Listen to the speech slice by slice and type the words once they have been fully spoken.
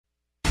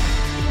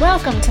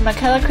Welcome to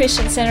McCullough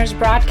Christian Center's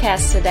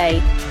broadcast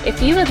today.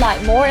 If you would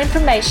like more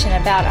information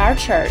about our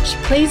church,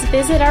 please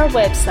visit our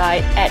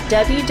website at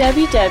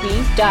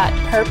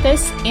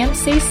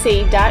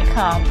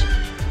www.purposemcc.com.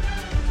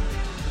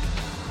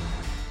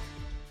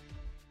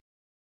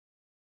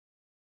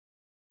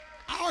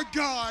 Our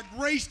God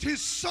raised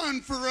His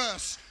Son for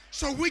us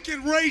so we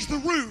can raise the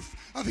roof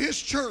of His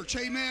church.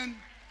 Amen.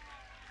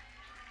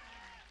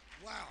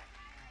 Wow.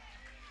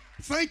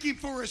 Thank Him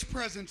for His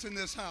presence in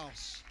this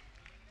house.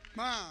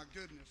 My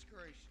goodness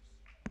gracious.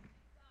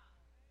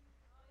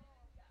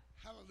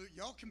 Hallelujah.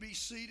 Y'all can be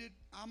seated.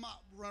 I might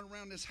run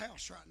around this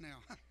house right now.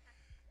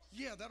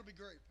 Yeah, that'll be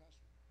great, Pastor.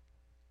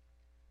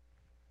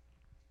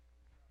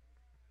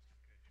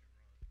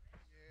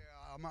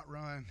 Yeah, I might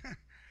run.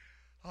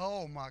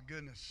 Oh, my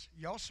goodness.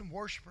 Y'all some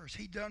worshipers.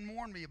 He done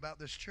warned me about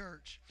this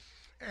church.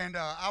 And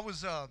I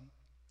was up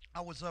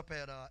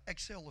at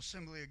Excel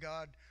Assembly of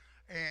God,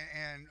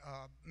 and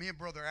me and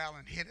Brother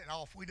Allen hit it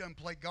off. We done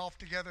played golf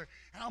together,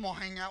 and I'm going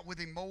to hang out with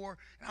him more,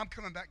 and I'm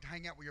coming back to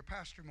hang out with your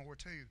pastor more,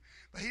 too.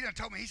 But he done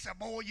told me, he said,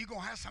 boy, you're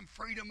going to have some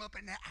freedom up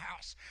in that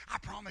house. I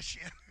promise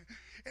you.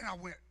 And I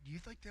went, do you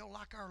think they'll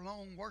like our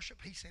long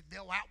worship? He said,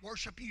 they'll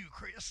out-worship you,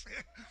 Chris.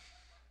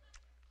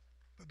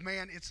 But,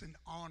 man, it's an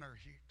honor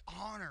here.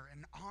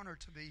 An honor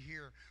to be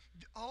here.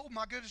 Oh,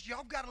 my goodness,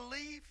 y'all got to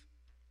leave?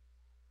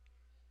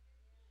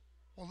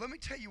 Well, let me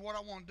tell you what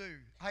I want to do.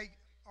 Hey,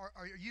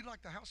 are you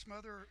like the house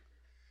mother?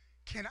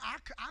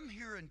 I'm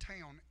here in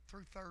town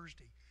through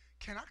Thursday.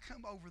 Can I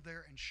come over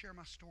there and share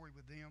my story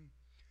with them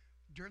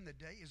during the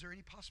day? Is there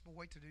any possible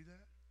way to do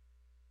that?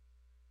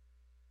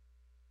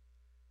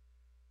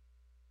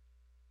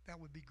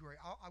 That would be great.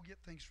 I'll get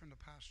things from the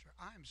pastor.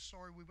 I am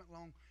sorry we went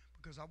long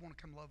because I want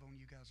to come love on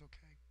you guys,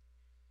 okay?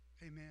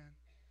 Amen.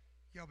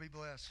 Y'all be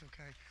blessed,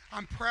 okay?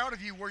 I'm proud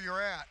of you where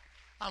you're at.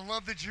 I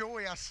love the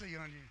joy I see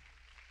on you.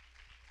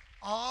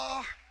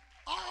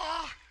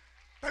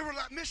 They were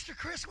like, Mr.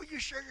 Chris, will you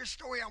share your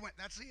story? I went,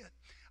 that's it.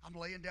 I'm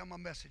laying down my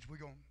message. I'm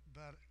going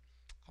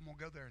to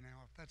go there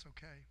now, if that's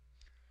okay.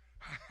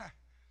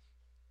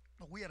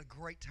 But we had a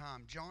great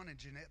time. John and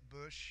Jeanette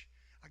Bush,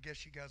 I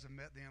guess you guys have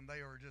met them. They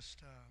are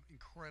just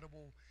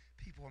incredible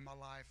people in my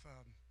life.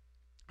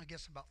 I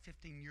guess about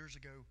 15 years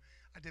ago,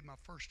 I did my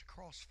first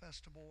Cross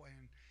Festival,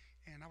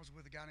 and I was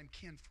with a guy named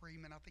Ken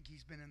Freeman. I think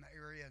he's been in the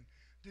area. And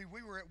dude,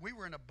 we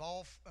were in a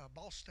ball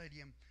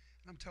stadium.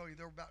 And I'm telling you,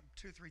 there were about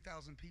 2,000 or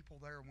 3,000 people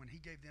there when he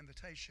gave the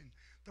invitation.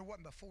 There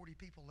wasn't but 40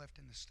 people left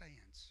in the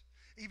stands.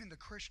 Even the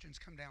Christians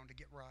come down to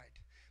get right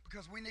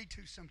because we need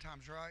to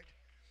sometimes, right?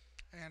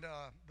 And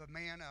but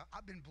man,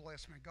 I've been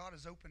blessed, man. God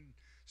has opened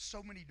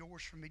so many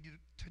doors for me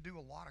to do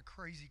a lot of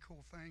crazy,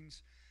 cool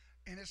things.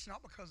 And it's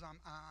not because I'm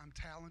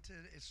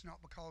talented. It's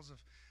not because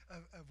of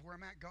where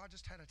I'm at. God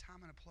just had a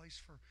time and a place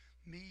for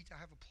me to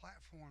have a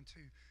platform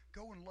to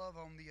go and love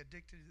on the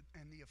addicted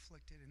and the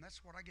afflicted. And that's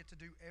what I get to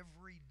do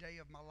every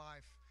day of my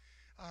life.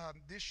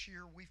 This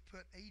year we've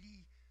put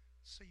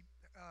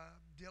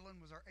Dylan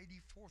was our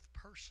 84th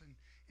person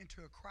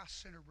into a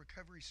Christ Center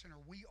Recovery Center.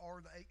 We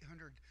are the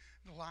 800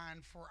 line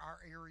for our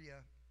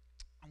area.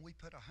 And we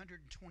put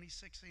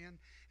 126 in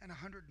and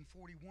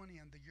 141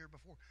 in the year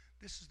before.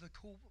 This is the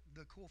cool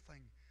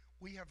thing.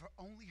 We have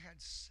only had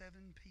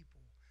 7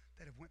 people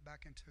that have went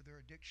back into their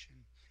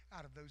addiction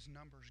out of those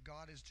numbers.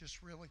 God is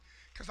just really,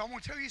 because I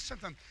want to tell you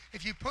something.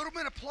 If you put them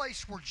in a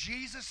place where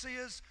Jesus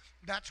is,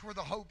 that's where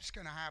the hope's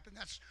going to happen.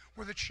 That's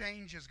where the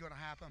change is going to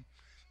happen.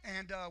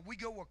 And we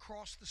go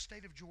across the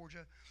state of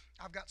Georgia.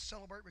 I've got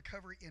Celebrate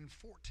Recovery in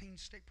 14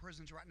 state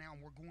prisons right now,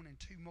 and we're going in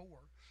 2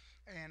 more.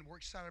 And we're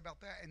excited about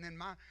that. And then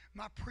my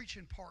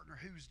preaching partner,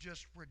 who's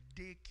just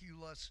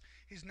ridiculous,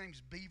 his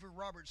name's Beaver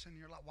Robertson.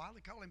 You're like, why do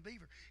they call him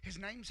Beaver? His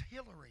name's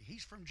Hillary.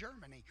 He's from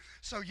Germany.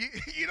 So you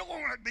don't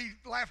want to be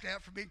laughed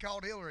at for being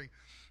called Hillary.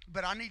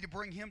 But I need to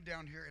bring him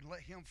down here and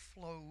let him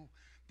flow.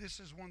 This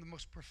is one of the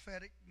most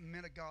prophetic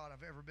men of God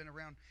I've ever been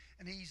around.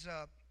 And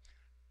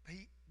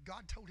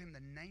God told him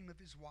the name of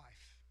his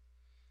wife.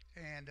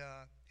 And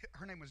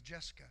her name was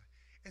Jessica.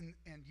 And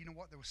you know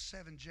what? There were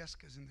 7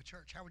 Jessicas in the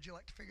church. How would you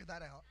like to figure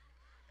that out?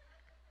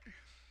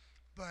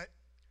 But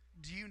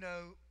do you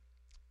know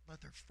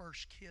that their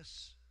first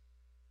kiss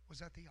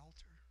was at the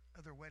altar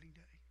of their wedding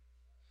day?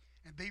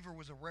 And Beaver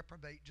was a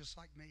reprobate just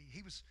like me.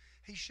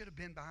 He should have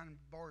been behind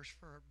bars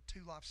for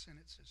 2 life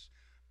sentences.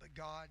 But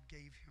God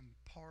gave him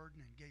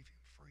pardon and gave him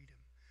freedom,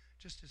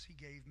 just as He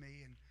gave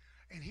me.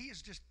 And He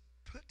has just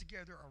put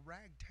together a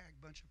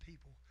ragtag bunch of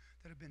people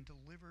that have been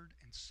delivered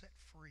and set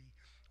free.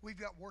 We've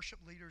got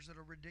worship leaders that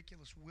are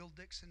ridiculous. Will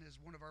Dixon is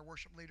one of our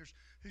worship leaders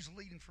who's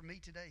leading for me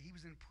today. He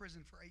was in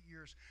prison for 8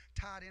 years,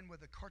 tied in with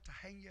the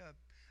Cartagena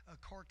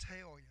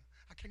cartel.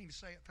 I can't even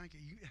say it, thank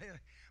you.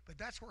 But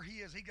that's where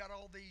he is. He got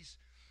all these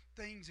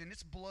things, and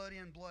it's blood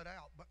in, blood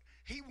out. But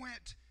he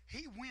went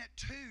to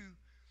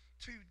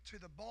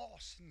the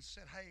boss and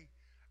said, hey,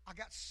 I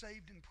got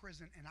saved in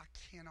prison, and I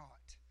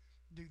cannot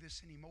do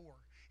this anymore.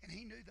 And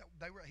he knew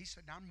that he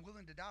said, I'm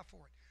willing to die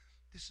for it.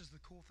 This is the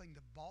cool thing.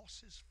 The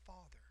boss's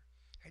father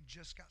had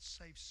just got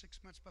saved 6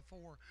 months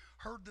before,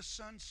 heard the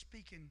son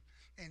speaking,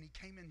 and he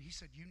came in. He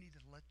said, "You need to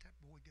let that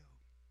boy go.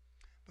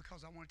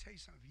 Because I want to tell you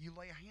something. If you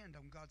lay a hand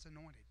on God's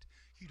anointed,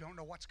 you don't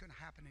know what's going to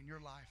happen in your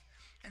life."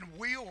 And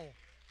Will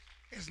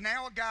is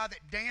now a guy that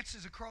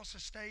dances across the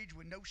stage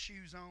with no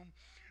shoes on.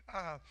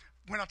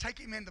 When I take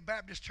him in the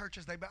Baptist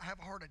churches, they about have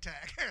a heart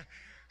attack.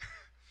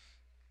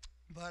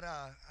 But,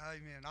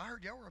 amen. I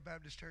heard y'all were a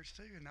Baptist church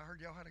too, and I heard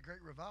y'all had a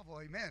great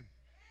revival. Amen.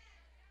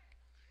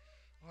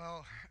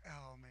 Well,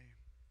 oh man.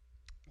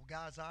 Well,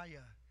 guys,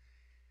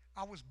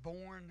 I was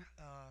born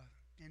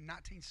in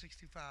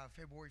 1965,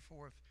 February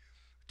 4th,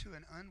 to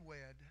an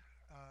unwed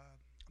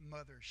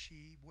mother.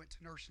 She went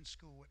to nursing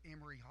school at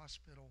Emory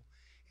Hospital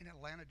in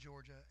Atlanta,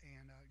 Georgia,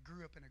 and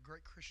grew up in a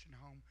great Christian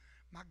home.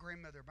 My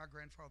grandmother, my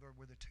grandfather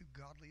were the two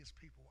godliest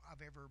people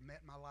I've ever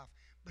met in my life,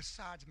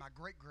 besides my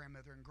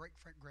great-grandmother and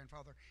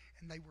great-grandfather,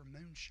 and they were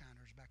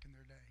moonshiners back in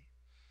their day.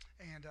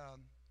 And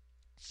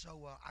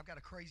so I've got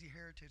a crazy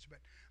heritage, but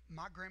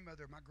my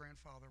grandmother and my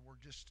grandfather were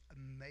just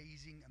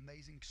amazing,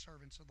 amazing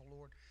servants of the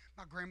Lord.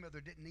 My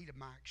grandmother didn't need a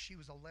mic. She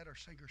was a letter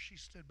singer. She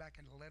stood back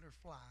and let her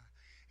fly.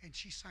 And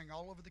she sang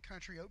all over the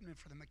country, opening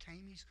for the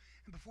McCameys.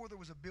 And before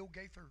there was a Bill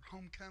Gaither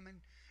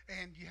homecoming,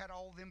 and you had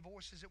all them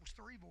voices, it was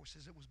three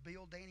voices. It was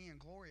Bill, Danny, and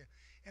Gloria.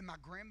 And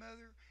my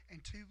grandmother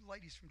and two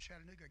ladies from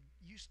Chattanooga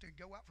used to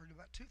go out for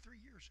about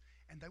 2-3 years,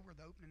 and they were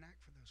the opening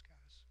act for those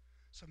guys.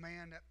 So,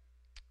 man,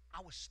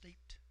 I was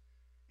steeped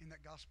in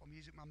that gospel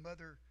music. My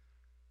mother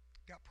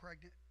got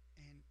pregnant,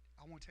 and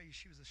I want to tell you,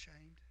 she was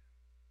ashamed.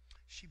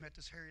 She met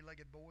this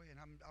hairy-legged boy, and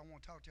I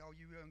want to talk to all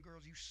you young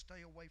girls. You stay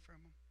away from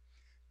him.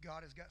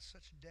 God has got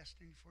such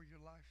destiny for your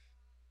life.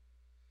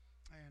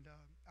 And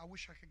I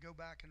wish I could go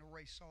back and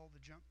erase all the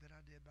junk that I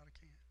did, but I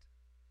can't.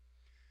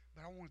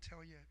 But I want to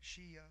tell you,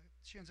 she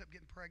ends up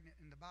getting pregnant,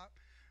 and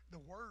the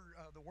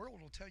world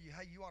will tell you,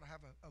 hey, you ought to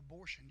have an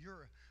abortion.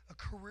 You're a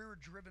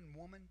career-driven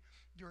woman.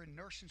 You're in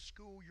nursing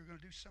school. You're going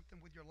to do something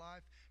with your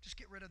life. Just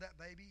get rid of that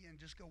baby and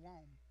just go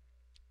on.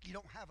 You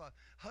don't have a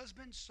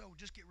husband, so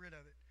just get rid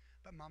of it.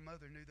 But my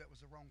mother knew that was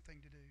the wrong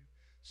thing to do.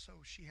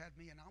 So she had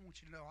me, and I want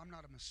you to know I'm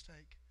not a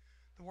mistake.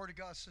 The Word of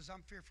God says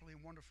I'm fearfully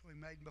and wonderfully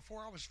made. And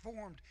before I was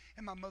formed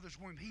in my mother's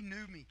womb, He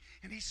knew me,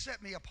 and He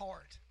set me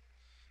apart.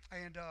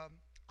 And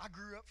I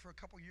grew up for a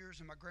couple years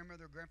in my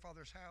grandmother and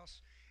grandfather's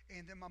house,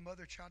 and then my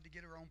mother tried to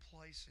get her own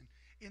place. And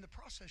in the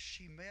process,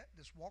 she met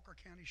this Walker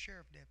County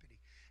Sheriff deputy,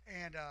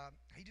 and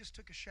he just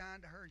took a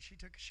shine to her, and she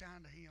took a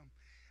shine to him.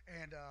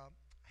 And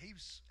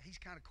he's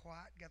kind of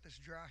quiet, got this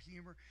dry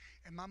humor,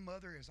 and my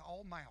mother is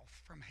all mouth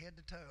from head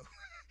to toe.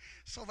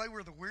 So they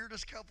were the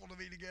weirdest couple to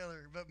be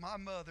together. But my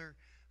mother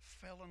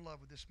fell in love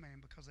with this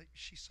man because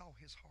she saw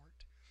his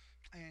heart.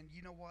 And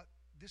you know what?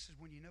 This is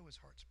when you know his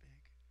heart's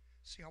big.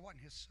 See, I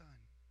wasn't his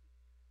son.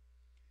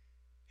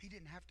 He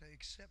didn't have to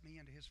accept me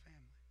into his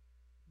family,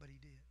 but he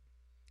did.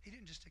 He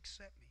didn't just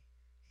accept me.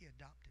 He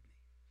adopted me.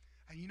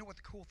 And you know what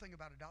the cool thing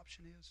about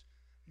adoption is?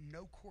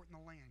 No court in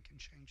the land can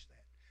change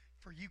that.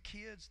 For you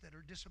kids that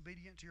are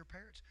disobedient to your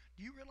parents,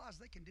 do you realize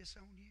they can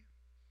disown you?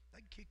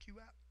 They can kick you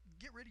out,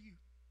 get rid of you.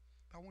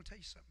 But I want to tell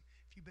you something.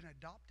 If you've been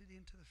adopted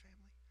into the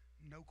family,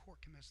 no court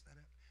can mess that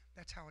up.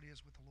 That's how it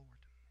is with the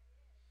Lord.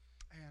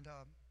 And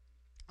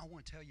I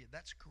want to tell you,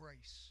 that's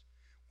grace.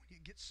 When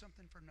you get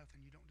something for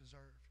nothing you don't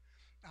deserve.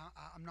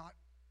 I'm not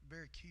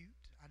very cute.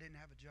 I didn't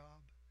have a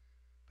job.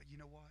 But you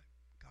know what?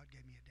 God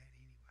gave me a daddy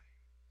anyway.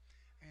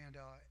 And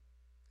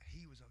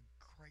he was a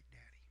great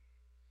daddy.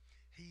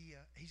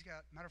 He's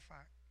got, matter of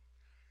fact,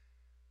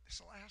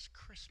 this last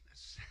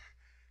Christmas,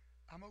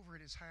 I'm over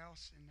at his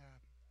house, and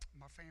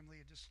my family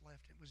had just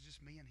left. It was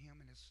just me and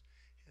him and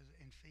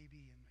and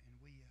Phoebe, and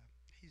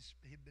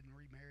he'd been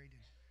remarried,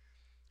 and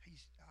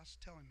I was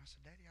telling him, I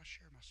said, Daddy, I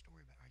share my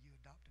story about how you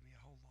adopted me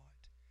a whole lot.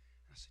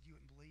 And I said, you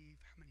wouldn't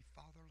believe how many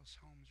fatherless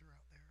homes are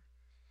out there.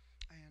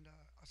 And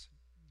I said,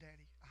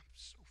 Daddy, I'm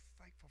so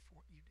thankful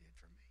for what you did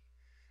for me.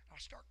 And I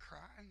start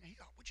crying. And he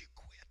thought, would you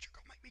quit? You're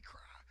going to make me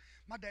cry.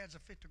 My dad's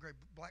a 5th degree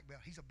black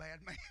belt. He's a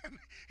bad man.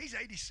 He's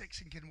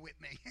 86 and can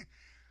whip me.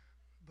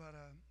 But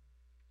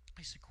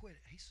he said, quit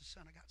it. He said,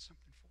 son, I got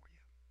something for you.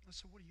 I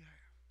said, what do you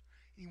have?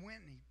 And he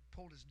went and he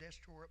pulled his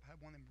desk drawer up,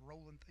 had one of them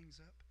rolling things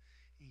up,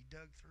 and he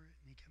dug through it,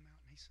 and he came out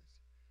and he says,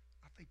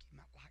 I think you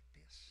might like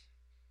this.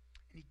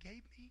 And he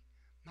gave me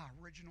my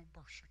original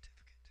birth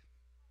certificate.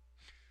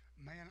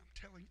 Man, I'm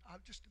telling you, I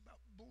just about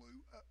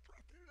blew up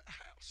right there in the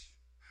house.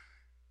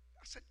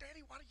 I said,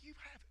 Daddy, why do you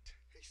have it?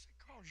 He said,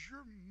 because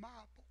you're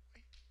my boy.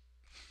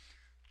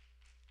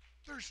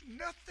 There's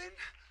nothing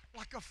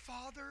like a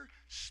father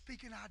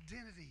speaking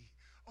identity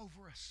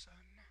over a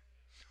son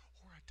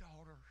or a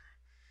daughter.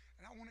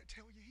 And I want to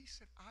tell you, he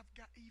said, I've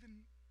got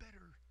even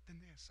better than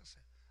this. I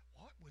said,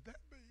 what would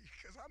that be?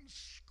 Because I'm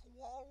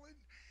squalling.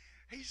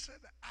 He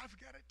said, I've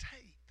got a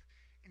tape.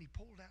 And he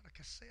pulled out a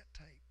cassette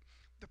tape.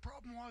 The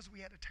problem was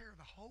we had to tear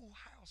the whole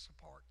house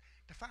apart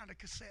to find a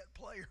cassette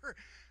player.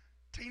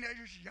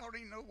 Teenagers, y'all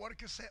don't even know what a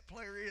cassette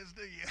player is,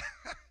 do you?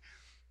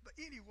 But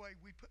anyway,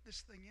 we put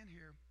this thing in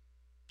here.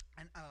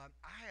 And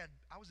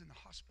I was in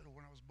the hospital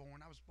when I was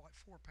born. I was like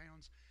 4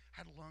 pounds,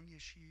 had lung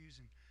issues,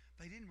 and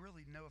they didn't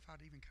really know if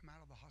I'd even come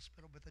out of the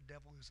hospital, but the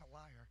devil is a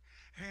liar.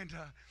 And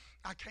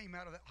I came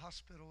out of that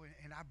hospital,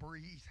 and I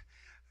breathed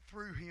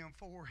through him,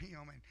 for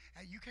him, and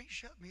you can't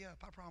shut me up,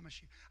 I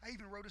promise you. I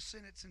even wrote a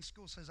sentence in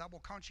school, says, I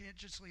will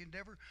conscientiously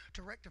endeavor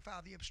to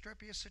rectify the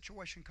obstreperous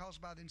situation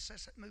caused by the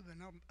incessant movement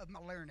of my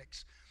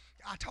larynx.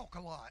 I talk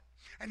a lot,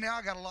 and now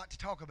I got a lot to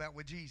talk about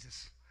with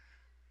Jesus.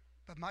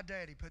 But my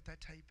daddy put that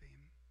tape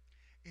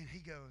in, and he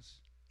goes,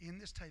 in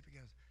this tape, he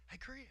goes, hey,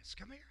 Chris,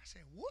 come here. I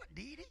said, what,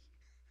 Didi?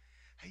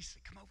 He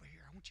said, come over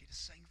here. I want you to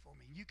sing for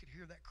me. And you could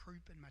hear that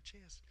croop in my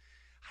chest.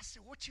 I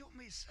said, what you want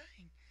me to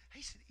sing?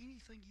 He said,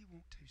 anything you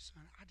want to,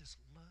 son. I just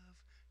love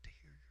to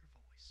hear your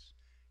voice.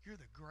 You're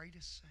the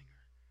greatest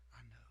singer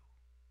I know.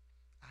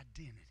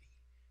 Identity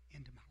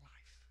into my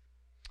life.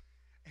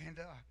 And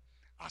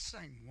I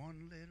sang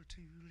 1 little,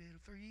 2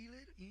 little, 3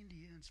 little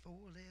Indians, 4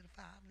 little,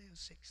 5 little,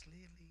 6 little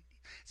Indians,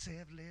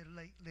 7 little,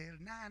 8 little,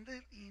 9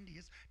 little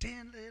Indians,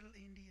 10 little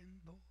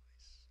Indian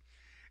boys.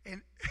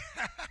 And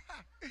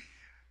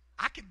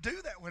I can do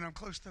that when I'm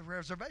close to the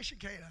reservation,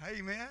 can't I?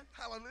 Amen.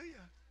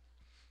 Hallelujah.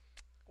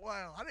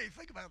 Wow, I didn't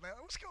think about that.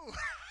 That was cool.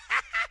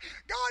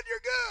 God,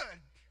 you're good.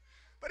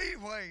 But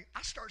anyway,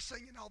 I start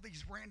singing all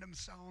these random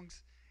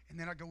songs, and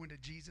then I go into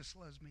Jesus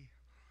Loves Me.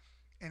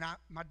 And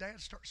my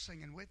dad starts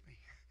singing with me.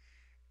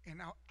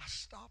 And I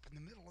stop in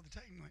the middle of the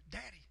tape and went,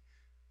 Daddy,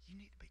 you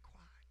need to be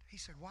quiet. He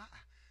said, why?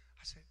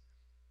 I said,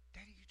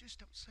 Daddy, you just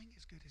don't sing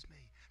as good as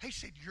me. He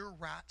said, you're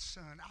right,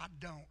 son, I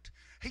don't.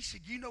 He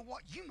said, you know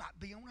what? You might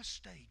be on a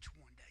stage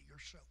one day.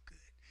 You're so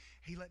good.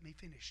 He let me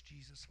finish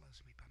Jesus Loves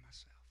Me by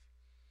myself.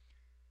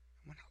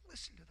 And when I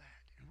listened to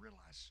that and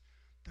realized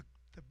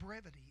the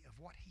brevity of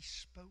what he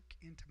spoke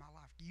into my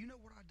life, do you know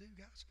what I do,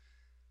 guys?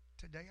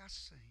 Today I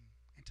sing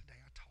and today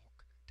I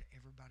talk to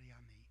everybody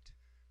I meet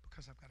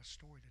because I've got a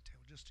story to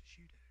tell just as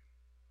you do.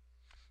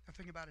 The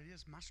thing about it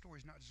is my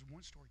story is not just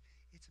one story.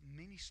 It's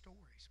many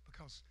stories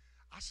because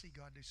I see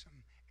God do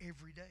something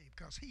every day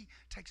because he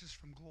takes us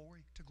from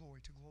glory to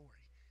glory to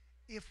glory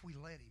if we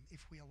let him,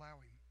 if we allow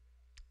him.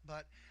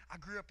 But I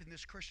grew up in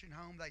this Christian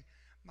home.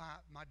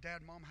 My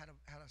dad and mom had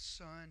a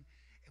son,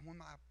 and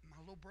when my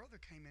little brother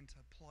came into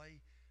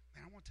play,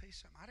 man, I want to tell you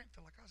something. I didn't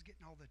feel like I was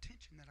getting all the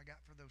attention that I got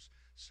for those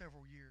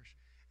several years.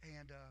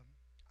 And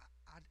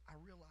I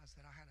realized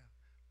that I had a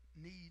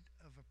need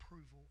of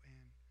approval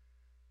and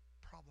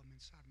problem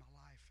inside my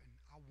life, and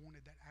I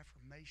wanted that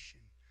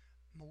affirmation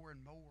more and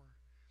more.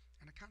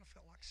 And I kind of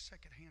felt like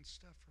secondhand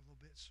stuff for a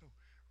little bit, so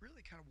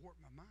really kind of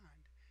warped my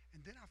mind. And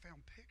then I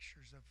found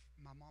pictures of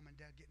my mom and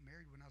dad getting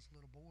married when I was a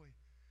little boy,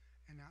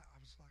 and I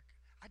was like,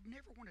 I'd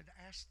never wanted to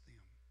ask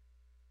them,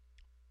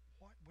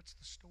 what's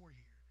the story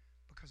here?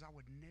 Because I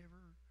would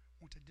never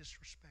want to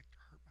disrespect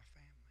or hurt my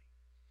family.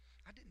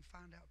 I didn't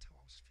find out till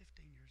I was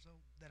 15 years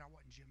old that I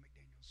wasn't Jim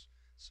McDaniel's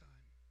son.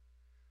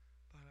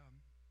 But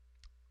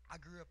I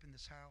grew up in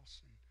this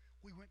house, and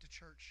we went to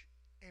church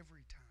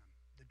every time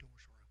the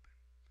doors were open.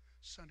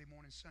 Sunday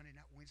morning, Sunday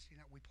night, Wednesday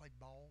night, we played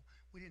ball.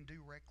 We didn't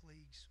do rec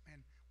leagues,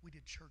 man. We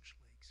did church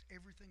leagues.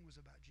 Everything was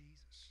about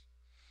Jesus.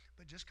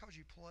 But just because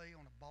you play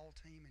on a ball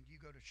team and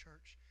you go to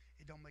church,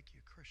 it don't make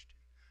you a Christian.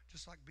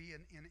 Just like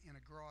being in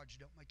a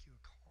garage don't make you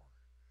a car.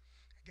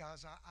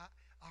 Guys,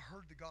 I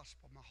heard the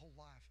gospel my whole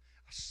life.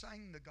 I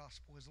sang the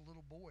gospel as a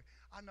little boy.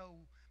 I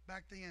know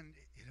back then,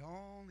 it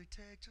only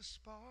takes a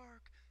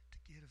spark to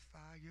get a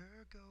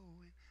fire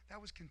going. That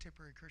was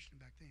contemporary Christian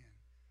back then.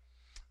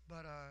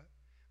 But,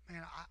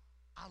 man,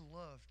 I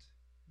loved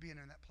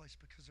being in that place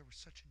because there was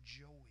such a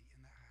joy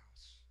in that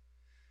house.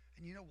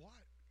 And you know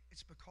what?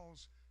 It's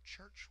because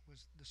church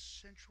was the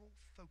central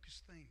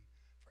focus thing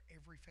for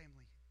every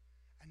family.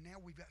 And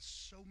now we've got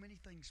so many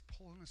things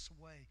pulling us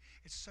away.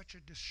 It's such a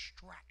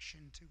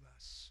distraction to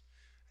us.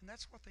 And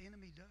that's what the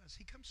enemy does.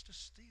 He comes to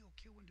steal,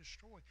 kill, and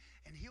destroy.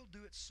 And he'll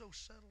do it so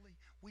subtly,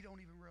 we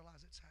don't even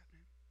realize it's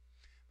happening.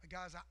 But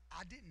guys,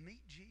 I didn't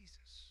meet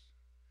Jesus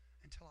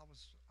until I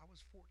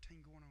was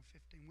 14 going on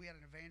 15. We had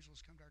an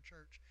evangelist come to our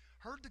church.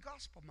 Heard the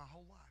gospel my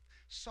whole life.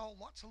 Saw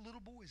lots of little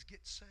boys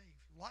get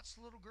saved. Lots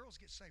of little girls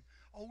get saved.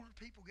 Older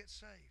people get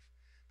saved.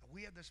 But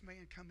we had this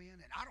man come in,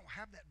 and I don't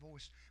have that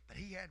voice, but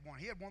he had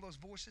one. He had one of those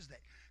voices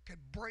that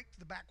could break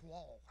the back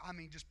wall. I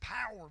mean, just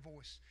power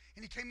voice.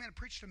 And he came in and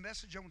preached a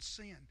message on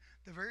sin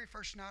the very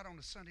first night on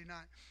a Sunday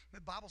night. The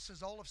Bible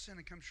says all of sin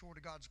and come short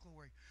of God's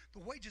glory.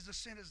 The wages of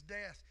sin is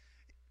death.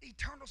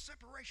 Eternal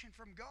separation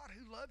from God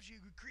who loves you,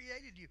 who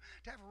created you,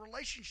 to have a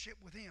relationship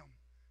with him.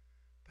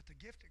 But the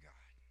gift of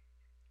God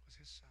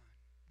was his son.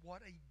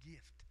 What a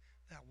gift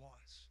that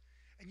was.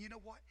 And you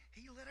know what?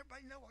 He let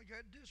everybody know all you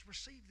got to do is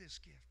receive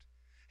this gift.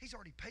 He's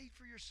already paid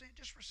for your sin.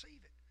 Just receive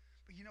it.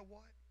 But you know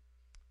what?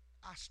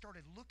 I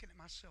started looking at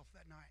myself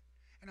that night,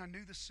 and I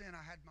knew the sin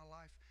I had in my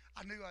life.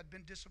 I knew I'd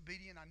been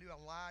disobedient. I knew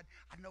I lied.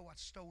 I know I'd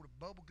stole a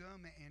bubble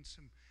gum and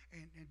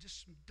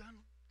just some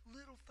done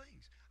little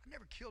things. I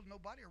never killed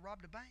nobody or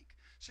robbed a bank.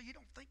 So you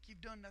don't think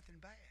you've done nothing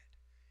bad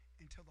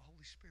until the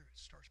Holy Spirit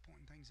starts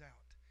pointing things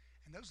out.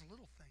 And those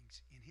little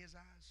things in his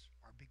eyes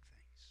are big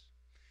things.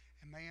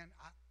 And man,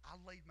 I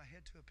laid my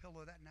head to a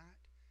pillow that night,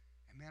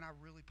 and man, I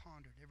really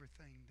pondered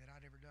everything that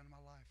I'd ever done in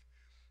my life.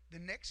 The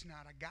next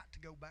night, I got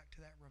to go back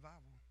to that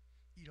revival.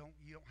 You don't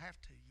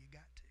have to. You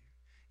got to.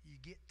 You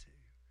get to.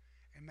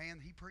 And man,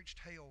 he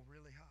preached hell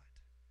really hot.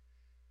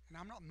 And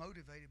I'm not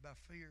motivated by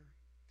fear.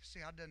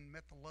 See, I done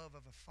met the love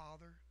of a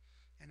father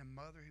and a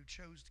mother who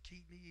chose to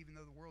keep me even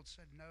though the world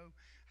said no.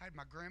 I had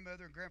my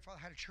grandmother and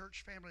grandfather. I had a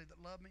church family that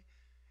loved me.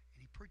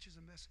 And he preaches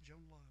a message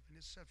on love. And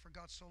it said, for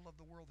God so loved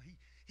the world, he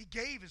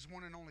gave his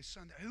one and only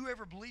Son, that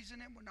whoever believes in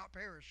him would not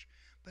perish,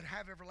 but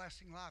have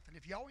everlasting life. And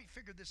if y'all ain't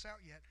figured this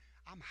out yet,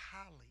 I'm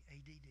highly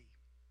ADD.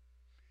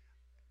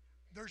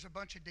 There's a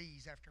bunch of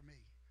D's after me.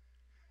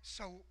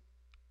 So,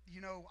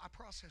 I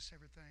process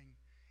everything.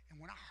 And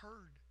when I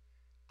heard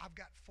I've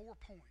got 4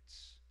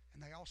 points,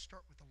 and they all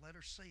start with the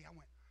letter C, I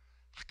went,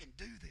 I can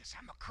do this.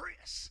 I'm a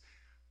Chris.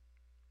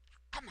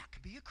 I'm not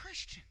going to be a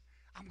Christian.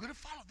 I'm going to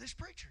follow this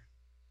preacher.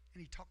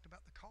 And he talked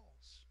about the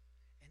cause.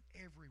 And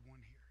everyone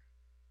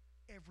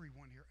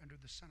here under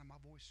the sound of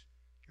my voice,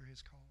 you're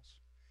his cause.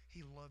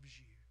 He loves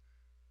you.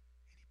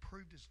 And he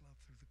proved his love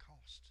through the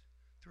cost,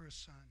 through his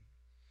son.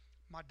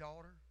 My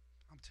daughter,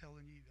 I'm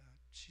telling you,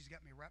 she's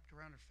got me wrapped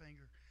around her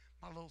finger.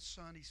 My little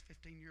son, he's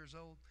 15 years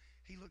old.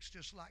 He looks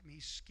just like me.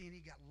 He's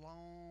skinny, got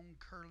long,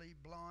 curly,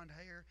 blonde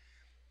hair.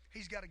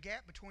 He's got a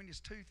gap between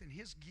his tooth, and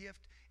his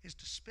gift is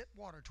to spit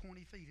water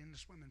 20 feet in the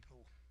swimming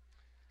pool.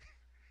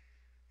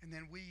 And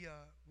then we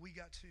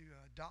got to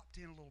adopt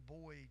in a little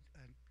boy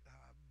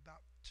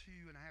about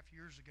 2.5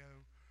 years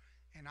ago.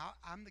 And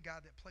I'm the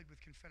guy that played with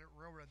Confederate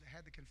Railroad, that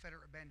had the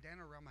Confederate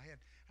bandana around my head.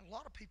 And a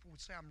lot of people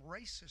would say I'm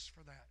racist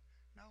for that.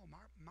 No,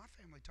 my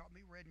family taught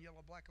me red and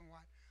yellow, black and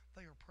white.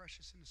 They are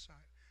precious in the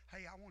sight.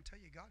 Hey, I want to tell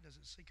you, God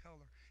doesn't see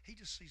color. He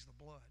just sees the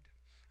blood.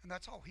 And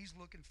that's all he's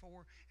looking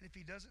for. And if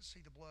he doesn't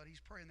see the blood,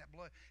 he's praying that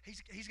blood.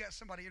 He's got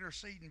somebody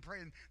interceding,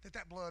 praying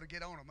that blood will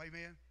get on him.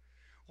 Amen?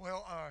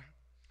 Well,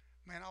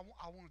 man,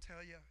 I want to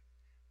tell you,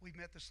 we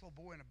met this little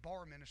boy in a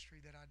bar ministry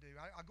that I do.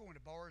 I go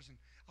into bars and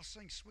I'll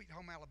sing Sweet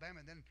Home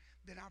Alabama, and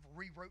then I've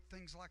rewrote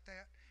things like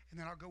that. And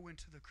then I'll go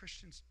into the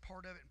Christian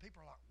part of it, and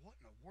people are like, what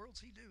in the world's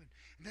he doing?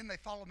 And then they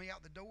follow me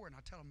out the door, and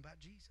I tell them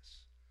about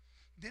Jesus.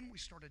 Then we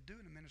started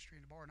doing a ministry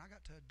in the bar, and I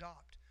got to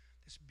adopt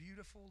this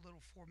beautiful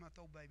little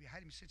 4-month-old baby. I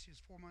had him since he was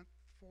 4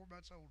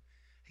 months old.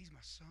 He's my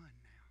son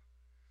now.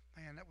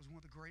 Man, that was one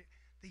of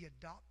the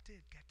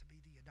adopted got to be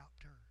the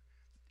adopter.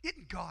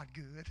 Isn't God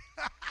good?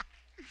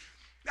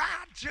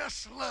 I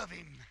just love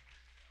him.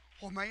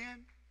 Well,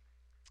 man,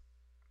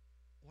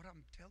 what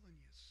I'm telling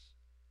you is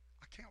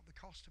I count the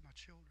cost of my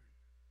children.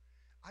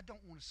 I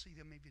don't want to see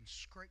them even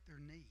scrape their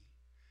knee,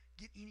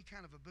 get any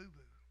kind of a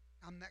boo-boo.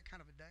 I'm that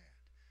kind of a dad.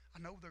 I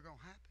know they're going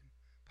to happen,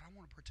 but I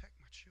want to protect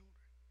my children.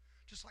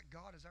 Just like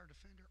God is our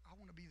defender, I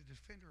want to be the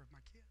defender of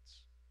my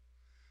kids.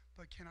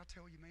 But can I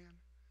tell you, man,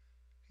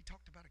 he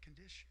talked about a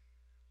condition.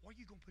 What are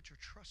you going to put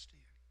your trust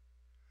in?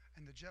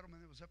 And the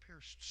gentleman that was up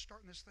here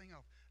starting this thing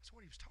off, that's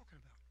what he was talking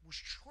about, was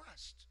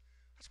trust.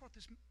 That's what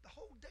the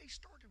whole day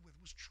started with,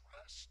 was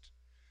trust.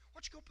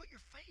 What you going to put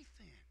your faith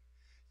in?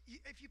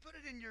 If you put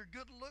it in your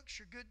good looks,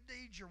 your good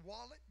deeds, your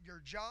wallet,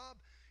 your job,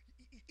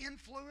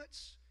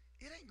 influence,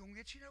 it ain't going to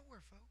get you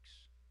nowhere,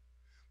 folks.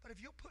 But if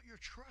you'll put your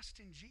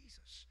trust in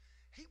Jesus,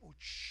 he will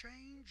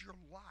change your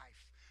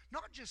life.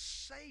 Not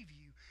just save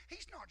you.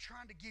 He's not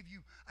trying to give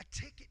you a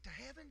ticket to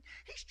heaven.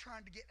 He's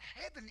trying to get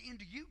heaven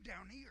into you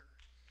down here.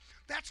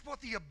 That's what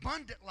the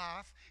abundant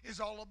life is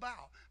all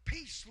about.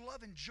 Peace,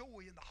 love, and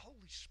joy in the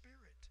Holy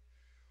Spirit.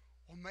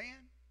 Well,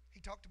 man, he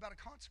talked about a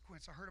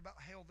consequence. I heard about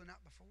hell the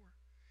night before.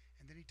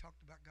 And then he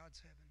talked about God's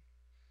heaven.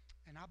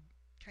 And I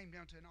came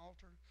down to an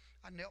altar.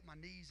 I knelt my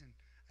knees and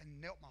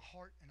knelt my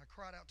heart. And I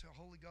cried out to a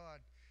holy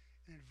God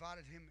and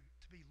invited him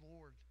to be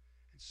Lord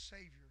and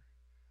Savior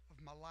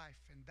of my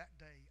life. And that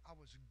day, I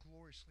was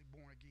gloriously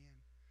born again.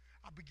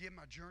 I began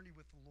my journey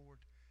with the Lord.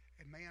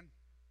 And man,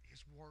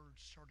 his words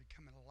started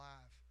coming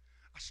alive.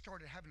 I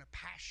started having a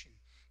passion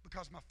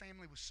because my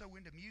family was so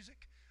into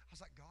music. I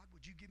was like, God,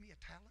 would you give me a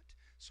talent?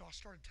 So I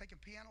started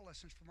taking piano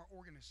lessons from our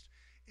organist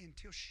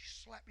until she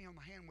slapped me on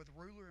the hand with a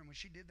ruler. And when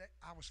she did that,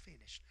 I was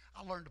finished.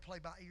 I learned to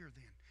play by ear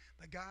then.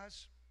 But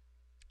guys,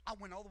 I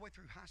went all the way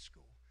through high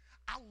school.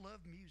 I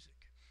love music.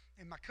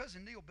 And my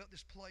cousin Neil built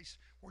this place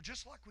where,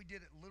 just like we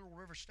did at Little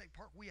River State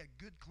Park, we had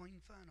good,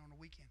 clean fun on the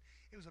weekend.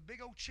 It was a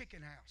big old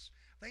chicken house.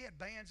 They had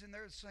bands in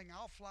there that sang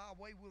I'll Fly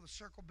Away, Will the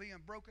Circle Be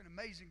Unbroken,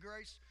 Amazing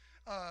Grace,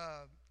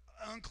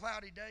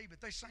 Uncloudy Day,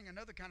 but they sang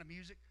another kind of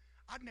music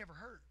I'd never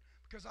heard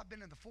because I've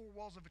been in the four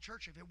walls of a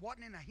church. If it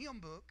wasn't in a hymn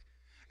book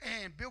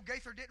and Bill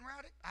Gaither didn't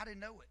write it, I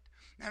didn't know it.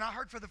 And I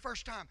heard for the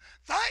first time,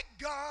 thank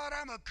God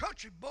I'm a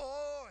country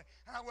boy.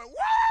 And I went,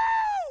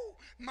 whoa!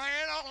 Man,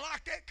 I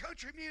like that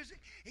country music.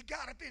 It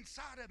got up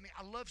inside of me.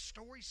 I love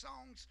story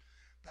songs,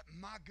 but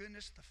my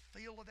goodness, the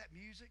feel of that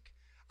music,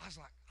 I was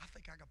like, I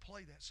think I could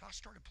play that. So I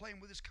started playing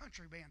with this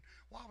country band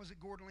while I was at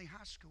Gordon Lee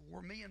High School,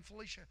 where me and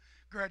Felicia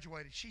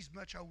graduated. She's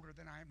much older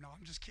than I am. No,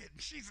 I'm just kidding.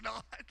 She's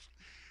not.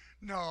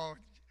 No,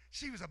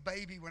 she was a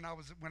baby when I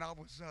was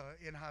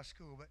in high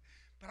school.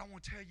 But I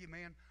want to tell you,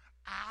 man,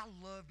 I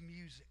love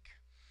music.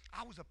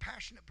 I was a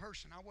passionate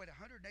person. I weighed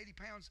 180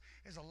 pounds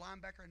as a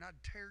linebacker, and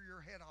I'd tear your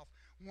head off.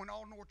 Won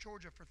all North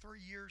Georgia for 3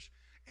 years.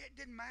 It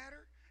didn't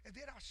matter. And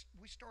then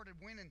we started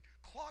winning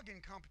clogging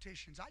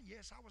competitions.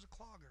 Yes, I was a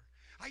clogger.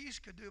 I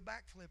used to do a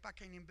backflip. I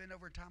can't even bend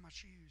over and tie my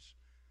shoes.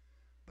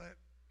 But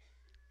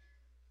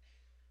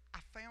I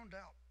found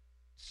out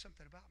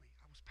something about me.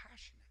 I was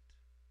passionate.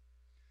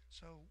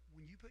 So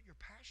when you put your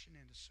passion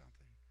into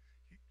something,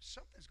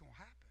 something's going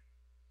to happen.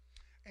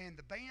 And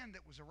the band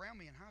that was around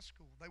me in high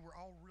school, they were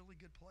all really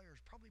good players,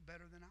 probably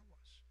better than I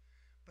was.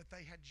 But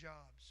they had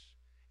jobs,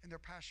 and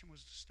their passion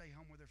was to stay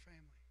home with their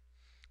family.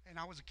 And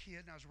I was a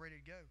kid, and I was ready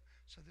to go.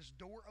 So this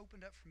door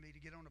opened up for me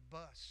to get on a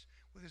bus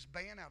with this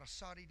band out of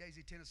Soddy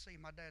Daisy, Tennessee.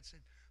 My dad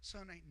said,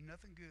 "Son, ain't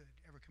nothing good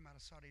ever come out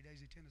of Soddy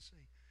Daisy,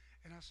 Tennessee."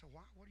 And I said,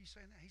 "Why? What are you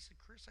saying that?" He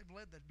said, "Chris, they've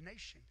led the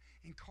nation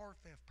in car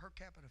theft per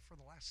capita for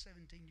the last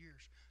 17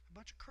 years. A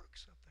bunch of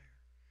crooks up there.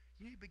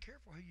 You need to be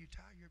careful who you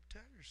tie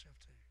yourself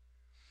to."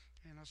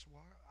 And I said,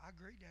 "Well, I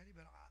agree, Daddy,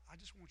 but I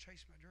just want to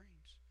chase my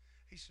dreams."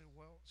 He said,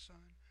 "Well,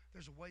 son,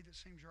 there's a way that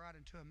seems right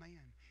unto a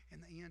man.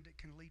 In the end, it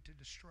can lead to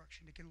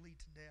destruction. It can lead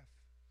to death.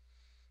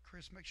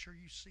 Chris, make sure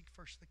you seek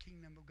first the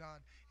kingdom of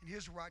God and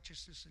His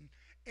righteousness, and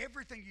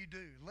everything you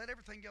do, let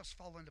everything else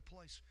fall into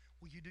place.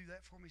 Will you do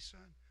that for me,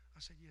 son?" I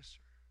said, "Yes,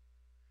 sir."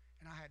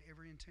 And I had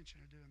every intention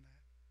of doing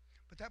that.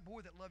 But that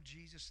boy that loved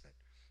Jesus,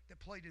 that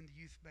played in the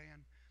youth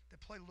band,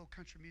 that played a little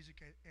country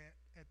music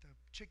at the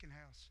chicken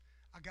house,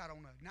 I got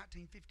on a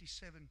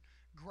 1957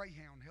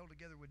 Greyhound held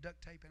together with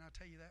duct tape, and I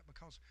tell you that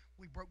because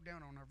we broke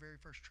down on our very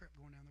first trip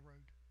going down the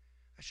road.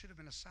 That should have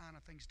been a sign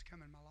of things to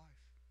come in my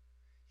life.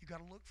 You got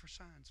to look for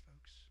signs,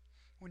 folks.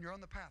 When you're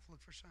on the path,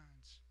 look for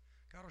signs.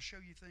 God will show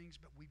you things,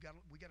 but we got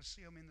to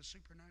see them in the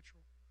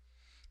supernatural.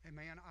 And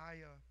man,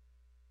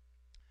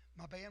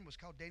 my band was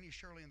called Danny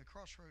Shirley and the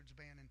Crossroads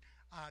Band, and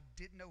I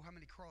didn't know how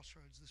many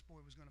crossroads this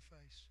boy was going to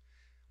face.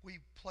 We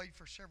played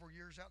for several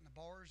years out in the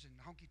bars and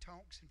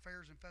honky-tonks and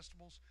fairs and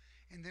festivals.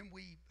 And then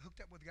we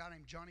hooked up with a guy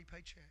named Johnny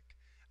Paycheck,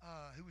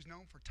 who was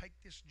known for Take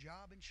This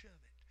Job and Shove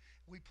It.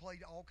 We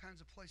played all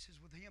kinds of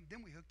places with him.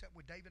 Then we hooked up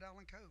with David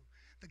Allen Coe,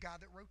 the guy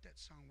that wrote that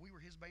song. We were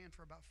his band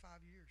for about 5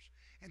 years.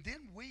 And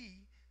then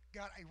we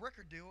got a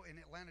record deal in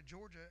Atlanta,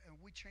 Georgia, and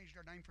we changed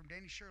our name from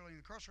Danny Shirley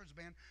and the Crossroads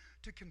Band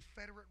to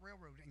Confederate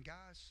Railroad. And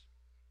guys,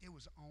 it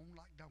was on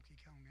like Donkey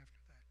Kong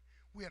after that.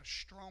 We had a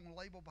strong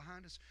label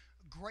behind us,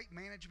 great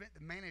management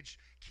that managed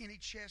Kenny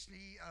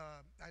Chesney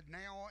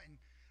now and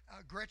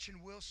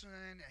Gretchen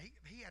Wilson.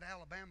 He had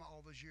Alabama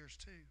all those years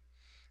too.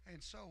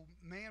 And so,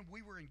 man,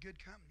 we were in good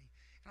company.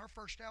 And our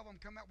first album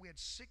come out, we had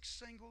 6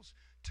 singles,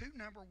 2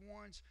 number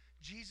ones,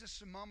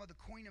 Jesus and Mama, the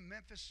Queen of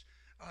Memphis,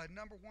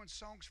 number 1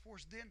 songs for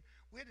us. Then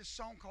we had this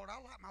song called I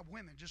Like My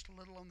Women, just a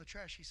little on the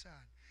trashy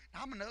side.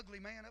 Now, I'm an ugly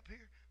man up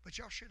here, but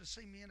y'all should have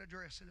seen me in a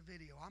dress in a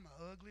video. I'm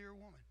an uglier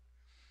woman.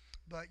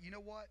 But you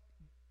know what?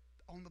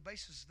 On the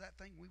basis of that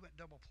thing, we went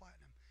double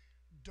platinum.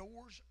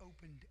 Doors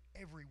opened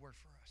everywhere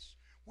for us.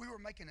 We were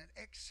making an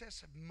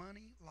excess of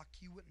money like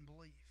you wouldn't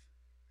believe.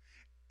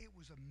 It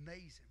was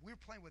amazing. We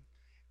were playing with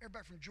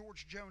everybody from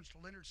George Jones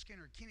to Leonard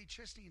Skinner. Kenny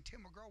Chesney and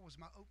Tim McGraw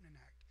was my opening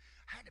act.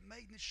 I had it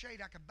made in the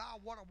shade. I could buy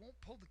what I want,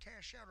 pull the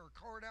cash out or a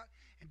card out,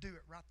 and do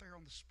it right there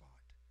on the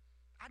spot.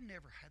 I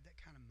never had that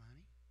kind of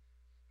money.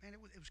 Man,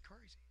 it was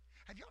crazy.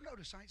 Have y'all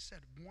noticed I ain't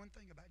said one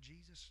thing about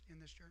Jesus in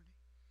this journey?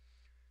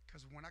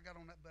 Because when I got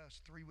on that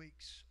bus 3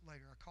 weeks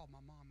later, I called my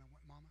mom and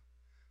went, "Mama,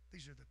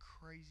 these are the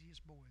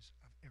craziest boys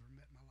I've ever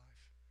met in my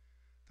life.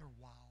 They're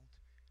wild.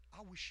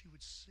 I wish you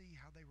would see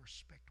how they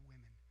respect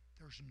women.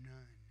 There's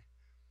none."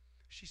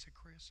 She said,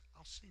 "Chris,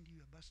 I'll send you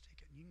a bus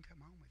ticket and you can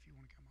come home if you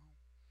want to come home."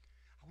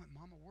 I went,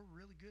 "Mama, we're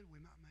really good. We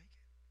might make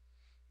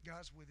it."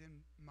 Guys,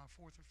 within my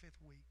 4th or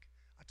 5th week,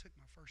 I took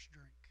my first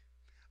drink.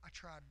 I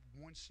tried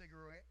 1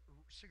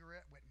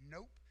 cigarette, went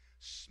nope.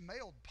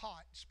 Smelled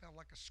pot, smelled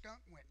like a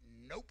skunk, went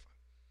nope.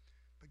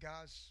 But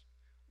guys,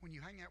 when you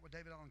hang out with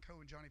David Allen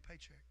Coe and Johnny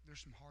Paycheck, there's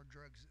some hard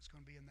drugs that's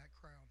going to be in that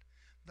crowd.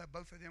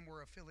 Both of them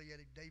were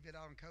affiliated. David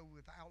Allen Coe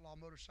with the Outlaw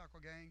Motorcycle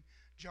Gang,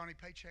 Johnny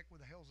Paycheck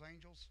with the Hells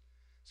Angels.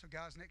 So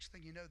guys, next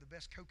thing you know, the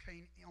best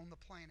cocaine on the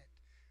planet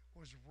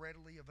was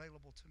readily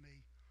available to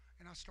me.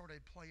 And I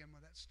started playing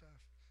with that stuff.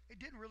 It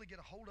didn't really get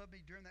a hold of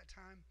me during that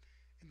time.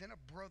 And then a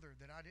brother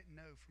that I didn't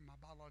know from my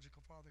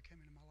biological father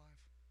came into my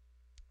life.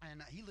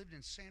 And he lived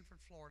in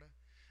Sanford, Florida,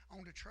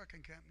 owned a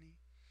trucking company.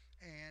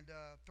 And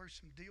through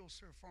some deals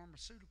through a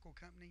pharmaceutical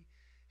company,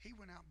 he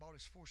went out and bought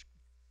his first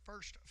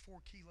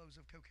 4 kilos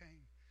of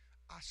cocaine.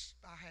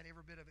 I had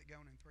every bit of it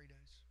gone in 3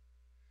 days.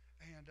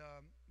 And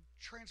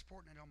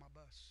transporting it on my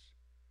bus.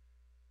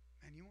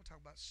 And you want to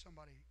talk about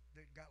somebody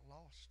that got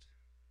lost?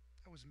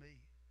 That was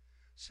me.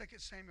 2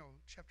 Samuel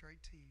chapter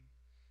 18.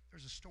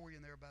 There's a story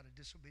in there about a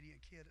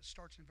disobedient kid. It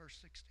starts in verse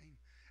 16.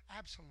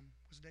 Absalom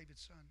was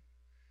David's son.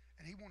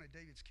 And he wanted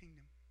David's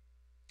kingdom.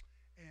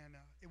 And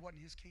it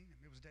wasn't his kingdom.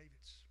 It was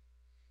David's.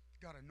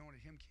 God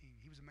anointed him king.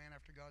 He was a man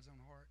after God's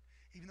own heart.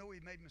 Even though he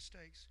made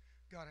mistakes,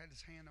 God had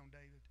his hand on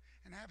David.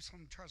 And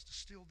Absalom tries to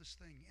steal this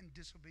thing in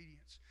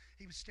disobedience.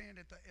 He would stand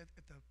at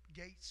the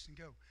gates and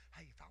go,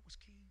 "Hey, if I was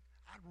king,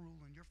 I'd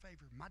rule in your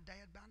favor. My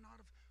dad might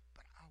not have,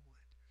 but I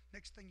would.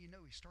 Next thing you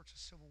know, he starts a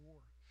civil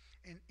war.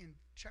 And in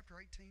chapter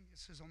 18, it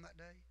says on that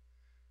day,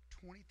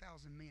 20,000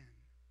 men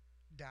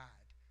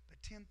died. But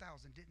 10,000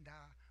 didn't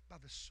die by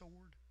the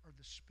sword or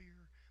the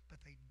spear,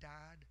 but they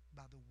died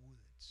by the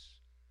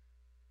woods.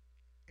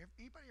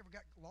 Anybody ever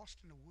got lost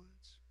in the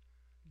woods?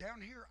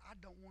 Down here, I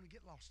don't want to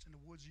get lost in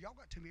the woods. Y'all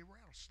got too many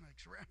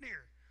rattlesnakes around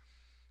here.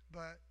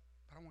 But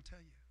I want to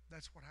tell you,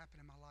 that's what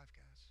happened in my life,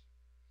 guys.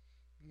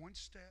 One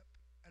step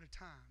at a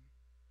time,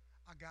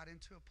 I got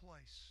into a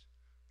place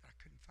that I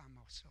couldn't find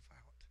myself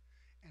out.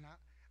 And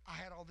I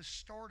had all this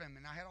stardom,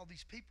 and I had all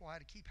these people I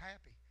had to keep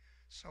happy.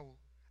 So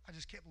I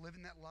just kept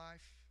living that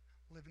life.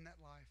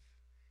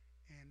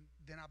 And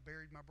then I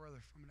buried my brother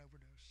from an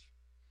overdose.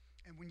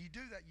 And when you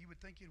do that, you would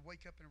think you'd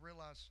wake up and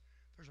realize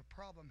there's a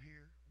problem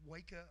here.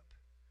 Wake up.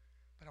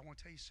 But I want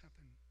to tell you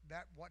something.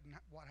 That wasn't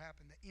what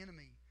happened. The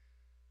enemy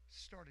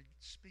started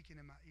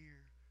speaking in my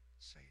ear,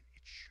 saying,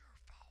 it's your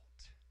fault.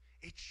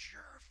 It's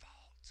your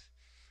fault.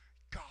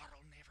 God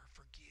will never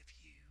forgive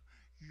you.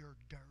 You're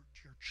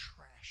dirt. You're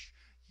trash.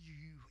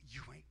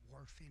 You ain't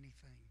worth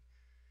anything.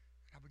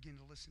 And I began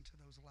to listen to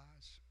those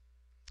lies.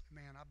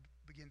 Man, I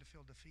began to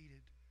feel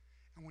defeated.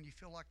 And when you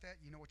feel like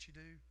that, you know what you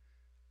do?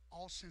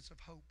 All sense of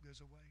hope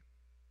goes away.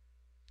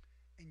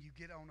 And you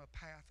get on a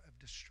path of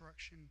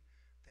destruction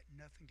that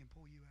nothing can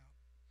pull you out.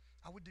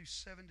 I would do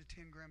 7 to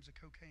 10 grams of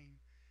cocaine.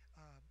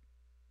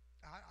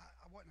 I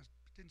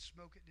didn't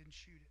smoke it, didn't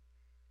shoot it.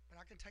 But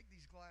I can take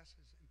these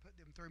glasses and put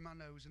them through my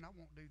nose, and I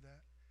won't do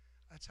that.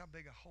 That's how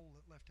big a hole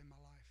it left in my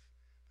life.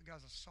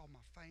 Because I saw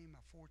my fame,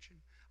 my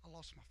fortune. I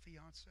lost my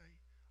fiance.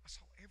 I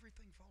saw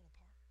everything fall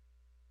apart.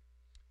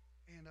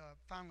 And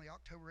finally,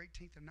 October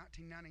 18th of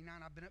 1999,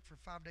 I've been up for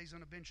 5 days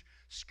on a bench,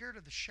 scared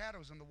of the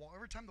shadows on the wall.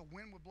 Every time the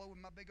wind would blow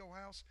in my big old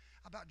house,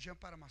 I about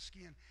jump out of my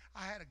skin.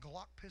 I had a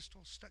Glock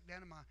pistol stuck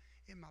down in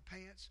my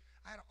pants.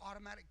 I had an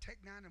automatic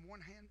Tech-9 in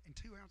one hand and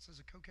 2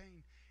 ounces of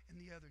cocaine in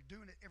the other,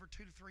 doing it every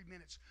 2 to 3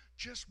 minutes,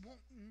 just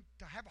wanting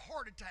to have a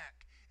heart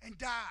attack and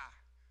die.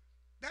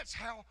 That's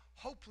how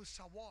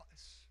hopeless I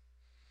was.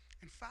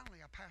 And finally,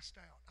 I passed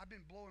out. I've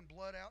been blowing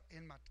blood out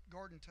in my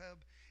garden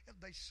tub.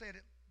 They said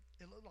it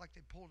looked like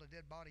they pulled a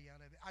dead body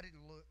out of it. I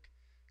didn't look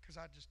because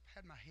I just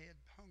had my head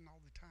hung all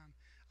the time.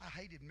 I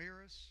hated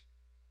mirrors.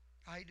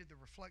 I hated the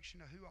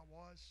reflection of who I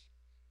was.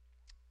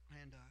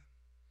 And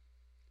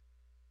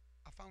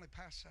I finally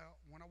pass out.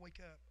 When I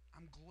wake up,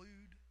 I'm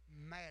glued,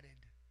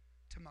 matted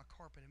to my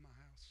carpet in my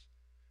house.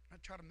 And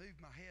I try to move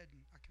my head,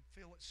 and I could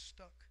feel it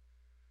stuck.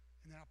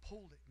 And then I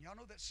pulled it. And y'all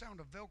know that sound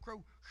of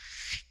Velcro?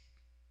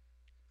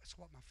 That's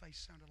what my face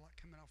sounded like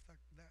coming off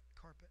that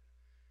carpet.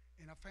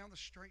 And I found the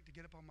strength to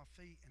get up on my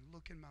feet and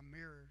look in my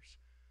mirrors.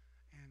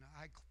 And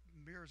I had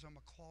mirrors on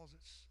my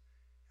closets.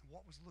 And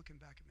what was looking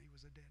back at me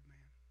was a dead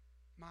man.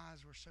 My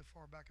eyes were so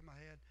far back in my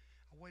head.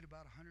 I weighed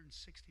about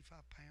 165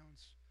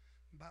 pounds.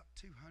 About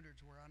 200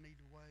 is where I need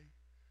to weigh.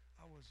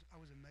 I was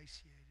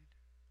emaciated.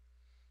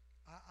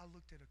 I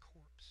looked at a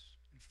corpse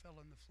and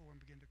fell on the floor and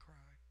began to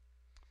cry.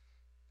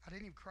 I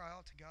didn't even cry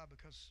out to God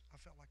because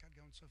I felt like I'd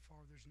gone so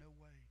far, there's no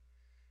way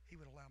He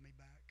would allow me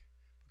back.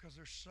 Because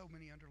there's so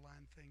many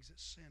underlying things that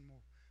sin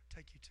will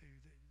take you to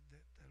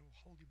that will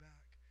hold you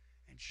back.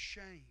 And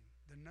shame,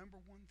 the number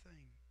one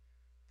thing,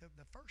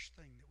 the first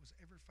thing that was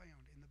ever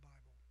found in the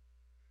Bible,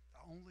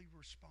 the only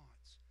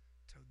response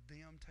to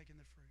them taking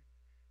the fruit,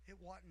 it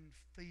wasn't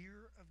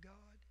fear of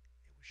God,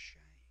 it was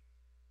shame.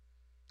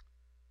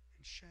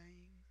 And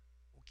shame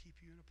will keep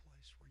you in a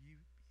place where you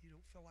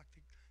don't feel like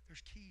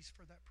there's keys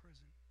for that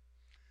prison.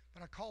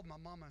 But I called my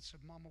mama and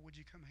said, Mama, would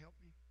you come help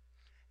me?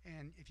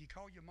 And if you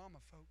call your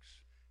mama, folks,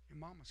 your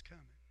mama's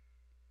coming.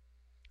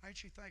 Ain't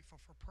you thankful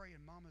for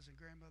praying mamas and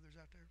grandmothers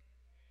out there?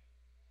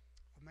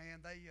 Well, man,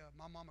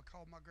 my mama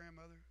called my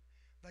grandmother.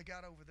 They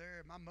got over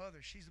there. My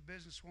mother, she's a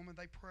businesswoman.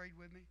 They prayed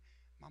with me.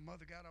 My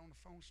mother got on the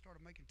phone,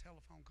 started making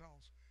telephone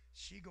calls.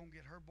 She going to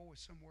get her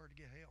boys somewhere to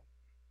get help.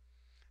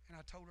 And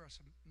I told her, I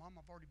said, Mom,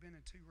 I've already been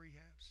in 2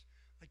 rehabs.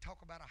 They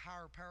talk about a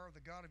higher power of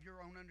the God of your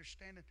own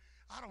understanding.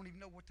 I don't even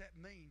know what that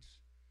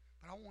means.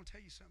 But I want to tell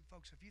you something,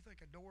 folks. If you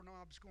think a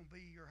doorknob is going to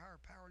be your higher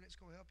power and it's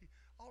going to help you,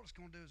 all it's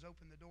going to do is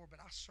open the door.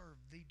 But I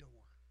serve the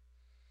door.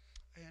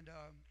 And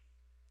I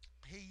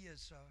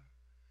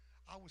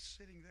was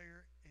sitting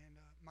there, and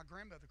my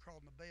grandmother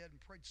crawled in my bed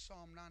and prayed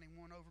Psalm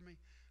 91 over me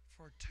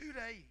for 2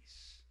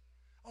 days,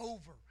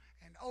 over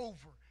and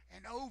over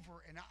and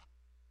over. And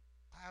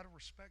out of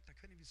respect, I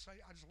couldn't even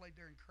say it. I just laid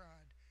there and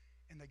cried.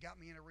 And they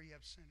got me in a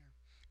rehab center.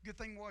 Good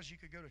thing was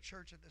you could go to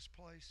church at this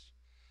place.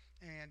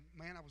 And,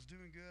 man, I was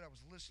doing good. I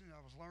was listening.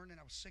 I was learning.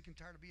 I was sick and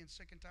tired of being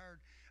sick and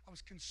tired. I was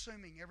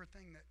consuming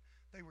everything that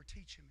they were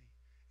teaching me.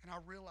 And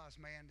I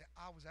realized, man, that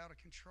I was out of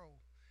control.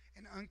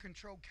 And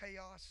uncontrolled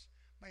chaos,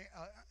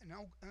 an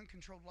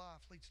uncontrolled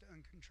life leads to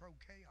uncontrolled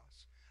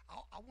chaos.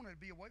 I wanted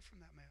to be away from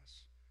that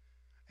mess.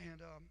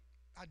 And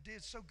I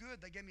did so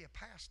good, they gave me a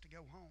pass to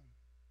go home.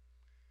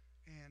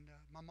 And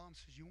my mom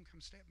says, you want to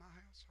come stay at my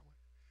house? I went,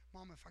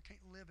 Mom, if I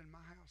can't live in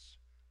my house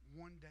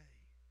one day,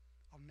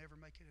 I'll never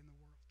make it in the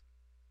world.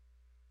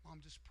 Mom,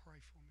 just pray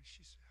for me.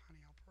 She said,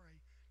 honey, I'll pray.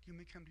 Do you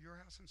want me to come to your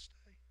house and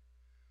stay?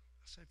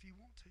 I said, if you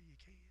want to, you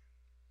can.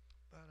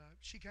 But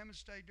she came and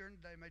stayed during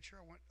the day, made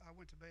sure I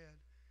went to bed.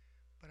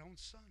 But on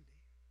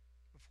Sunday,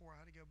 before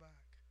I had to go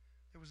back,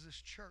 there was this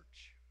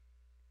church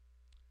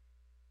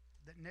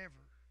that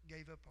never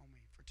gave up on me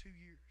for 2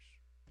 years.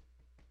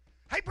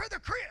 Hey, Brother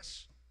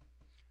Chris,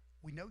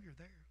 we know you're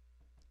there.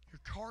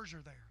 Your cars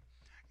are there.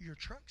 Your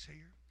truck's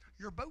here.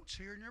 Your boat's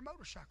here and your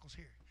motorcycle's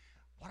here.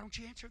 Why don't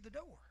you answer the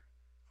door?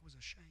 I was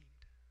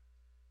ashamed.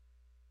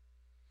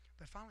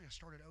 But finally I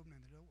started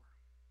opening the door.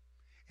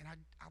 And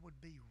I would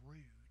be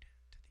rude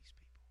to these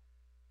people.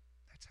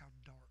 That's how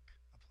dark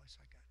a place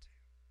I got to.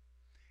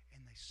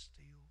 And they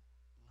still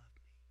love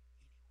me anyway.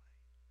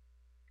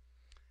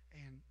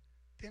 And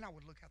then I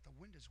would look out the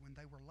windows when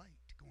they were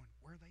late, going,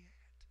 where are they at?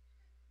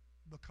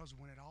 Because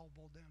when it all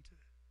boiled down to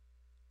it,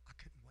 I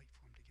couldn't wait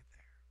for them to get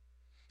there.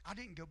 I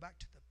didn't go back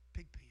to the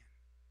pig pen.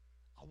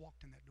 I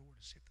walked in that door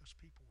to see if those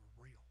people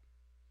were real.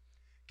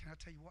 Can I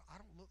tell you what?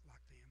 I don't look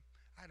like them.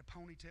 I had a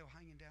ponytail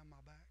hanging down my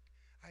back.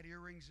 I had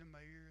earrings in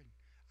my ear, and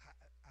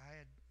I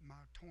had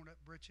my torn up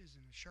breeches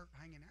and a shirt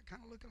hanging out,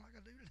 kind of looking like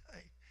I do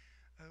today.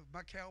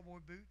 My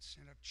cowboy boots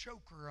and a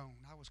choker on.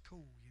 I was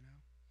cool, you know.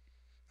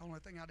 The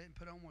only thing I didn't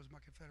put on was my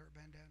Confederate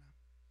bandana.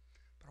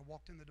 But I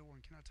walked in the door,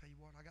 and can I tell you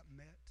what? I got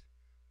met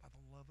by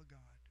the love of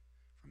God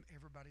from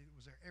everybody that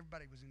was there.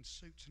 Everybody was in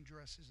suits and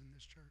dresses in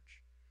this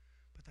church,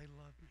 but they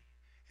loved me.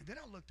 And then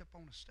I looked up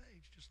on the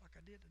stage, just like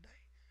I did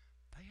today.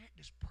 They had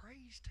this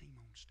praise team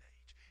on stage.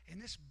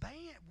 And this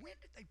band, when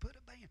did they put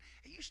a band?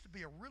 It used to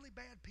be a really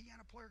bad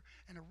piano player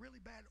and a really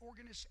bad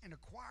organist and a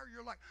choir.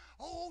 You're like,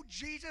 oh,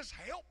 Jesus,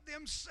 help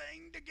them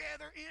sing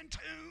together in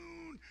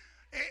tune.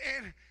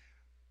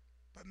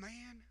 But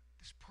man,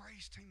 this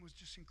praise team was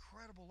just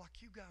incredible,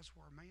 like you guys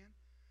were, man.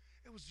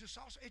 It was just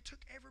awesome. It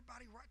took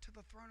everybody right to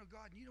the throne of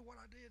God. And you know what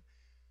I did?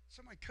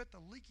 Somebody cut the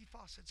leaky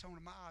faucets on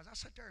my eyes. I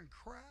sat there and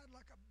cried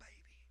like a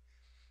baby.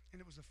 And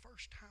it was the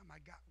first time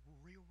I got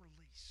real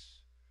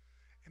release.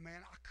 And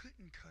man, I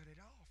couldn't cut it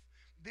off.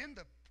 Then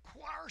the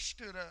choir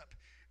stood up,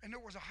 and there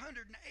was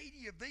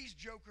 180 of these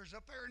jokers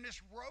up there in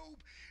this robe,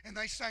 and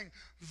they sang,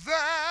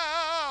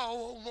 Thou,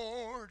 O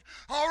Lord,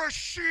 are a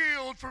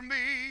shield for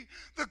me,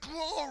 the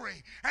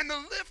glory and the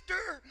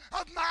lifter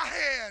of my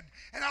head.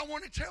 And I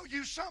want to tell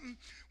you something.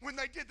 When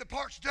they did the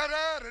parts,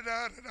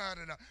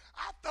 da-da-da-da-da-da-da,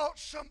 I thought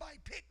somebody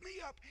picked me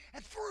up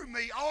and threw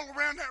me all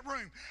around that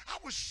room. I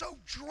was so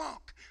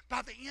drunk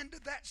by the end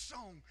of that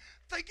song,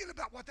 thinking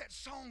about what that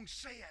song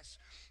says.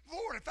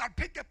 Lord, if I'd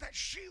picked up that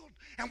shield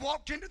and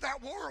walked into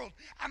that world,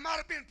 I might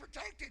have been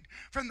protected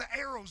from the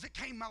arrows that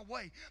came my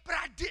way. But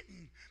I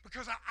didn't,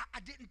 because I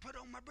didn't put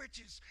on my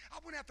breeches. I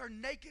went out there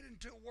naked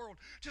into a world,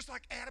 just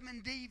like Adam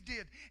and Eve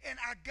did. And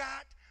I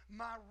got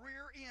my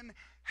rear end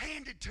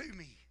handed to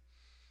me.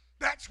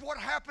 That's what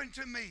happened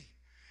to me.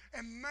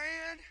 And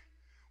man,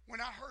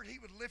 when I heard he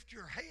would lift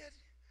your head,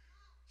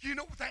 you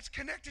know what that's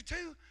connected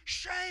to?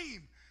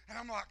 Shame. And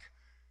I'm like,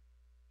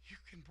 you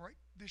can break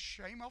this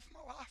shame off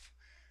my life?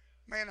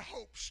 Man,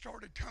 hope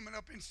started coming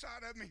up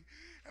inside of me.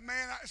 And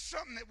man,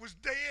 something that was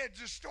dead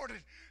just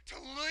started to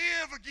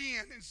live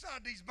again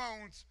inside these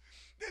bones.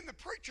 Then the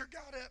preacher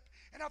got up,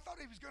 and I thought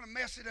he was going to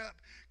mess it up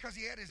because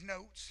he had his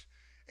notes.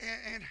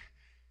 And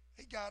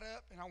he got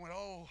up, and I went,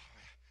 oh,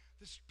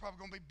 this is probably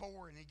going to be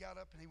boring. He got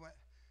up, and he went,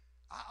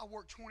 I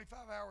worked 25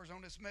 hours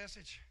on this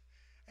message,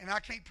 and I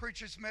can't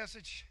preach this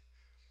message.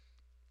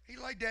 He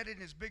laid that in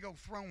his big old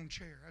throne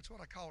chair. That's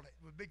what I called it,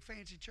 a big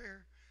fancy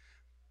chair.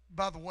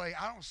 By the way,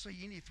 I don't see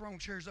any throne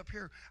chairs up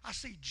here. I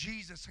see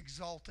Jesus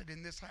exalted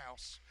in this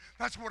house.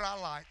 That's what I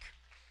like.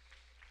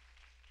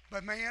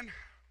 But man,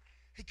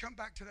 he come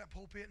back to that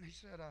pulpit and he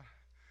said,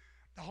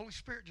 the Holy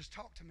Spirit just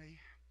talked to me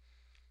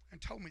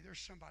and told me there's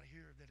somebody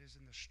here that is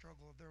in the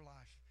struggle of their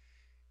life.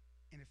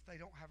 And if they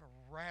don't have a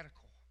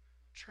radical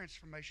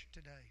transformation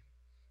today,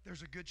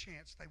 there's a good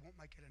chance they won't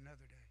make it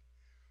another day.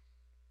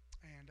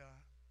 And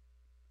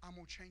I'm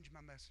going to change my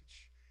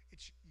message.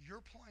 It's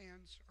your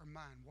plans or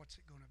mine. What's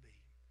it going to be?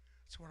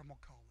 That's what I'm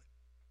going to call it.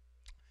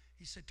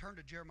 He said, turn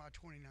to Jeremiah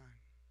 29.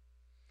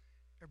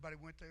 Everybody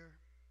went there.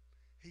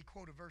 He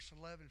quoted verse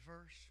 11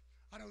 first.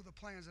 I know the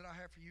plans that I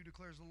have for you,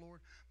 declares the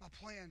Lord. My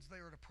plans, they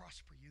are to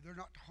prosper you. They're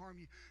not to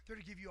harm you. They're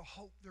to give you a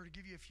hope. They're to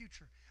give you a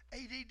future.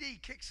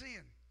 ADD kicks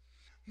in.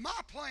 My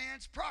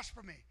plans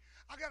prosper me.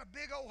 I got a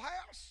big old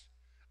house.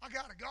 I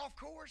got a golf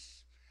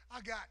course.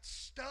 I got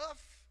stuff.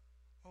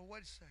 Oh,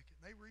 wait a second.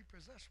 They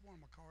repossessed one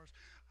of my cars.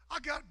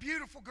 I got a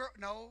beautiful girl.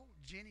 No,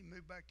 Jenny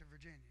moved back to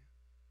Virginia.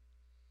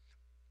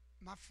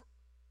 My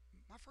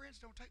friends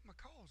don't take my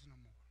calls no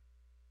more.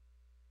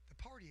 The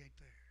party ain't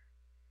there.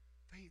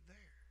 They ain't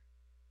there.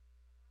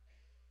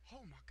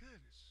 Oh, my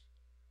goodness.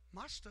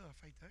 My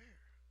stuff ain't there.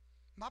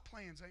 My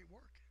plans ain't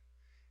working.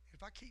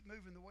 If I keep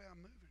moving the way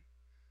I'm moving,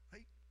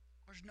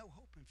 there's no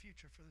hope in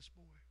future for this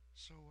boy.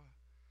 So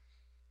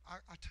I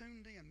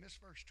tuned in,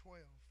 missed verse 12.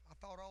 I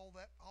thought all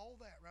that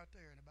right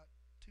there in about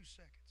 2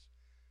 seconds.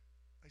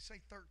 They say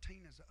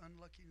 13 is an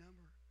unlucky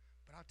number,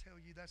 but I tell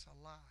you that's a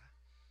lie,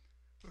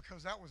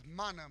 because that was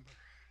my number.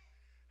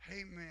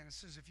 Amen. It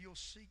says, if you'll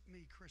seek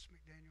me, Chris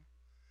McDaniel,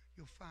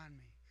 you'll find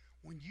me.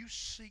 When you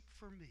seek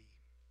for me,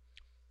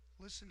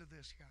 listen to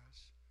this, guys.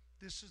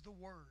 This is the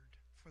word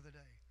for the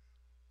day.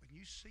 When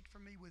you seek for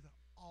me with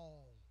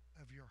all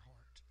of your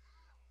heart,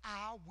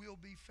 I will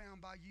be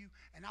found by you,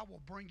 and I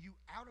will bring you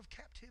out of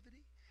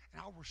captivity, and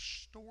I'll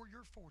restore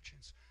your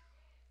fortunes.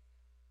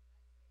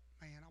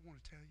 Man, I want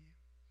to tell you,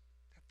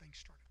 that thing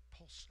started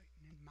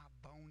pulsating in my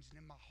bones and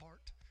in my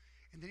heart.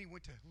 And then he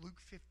went to Luke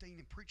 15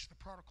 and preached the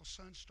prodigal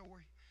son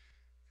story.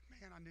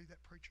 Man, I knew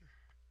that preacher,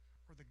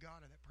 or the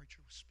God of that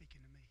preacher, was speaking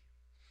to me.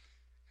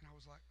 And I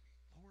was like,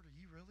 Lord, are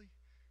you really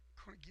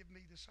going to give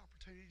me this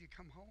opportunity to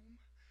come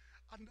home?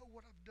 I know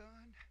what I've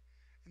done.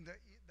 And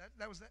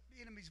that was that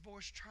enemy's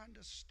voice trying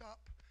to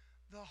stop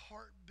the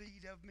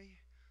heartbeat of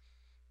me.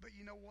 But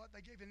you know what?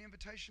 They gave an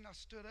invitation. I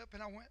stood up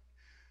and I went,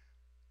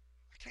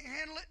 I can't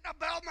handle it. And I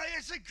bowed my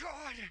head and said,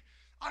 God,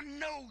 I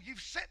know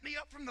you've set me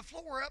up from the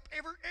floor up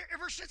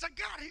ever since I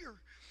got here.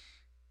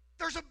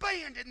 There's a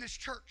band in this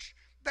church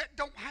that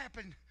don't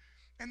happen,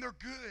 and they're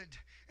good.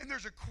 And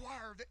there's a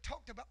choir that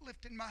talked about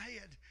lifting my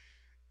head.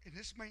 And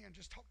this man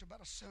just talked about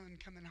a son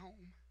coming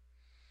home.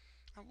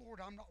 Now,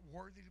 Lord, I'm not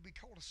worthy to be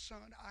called a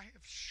son. I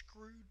have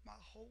screwed my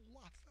whole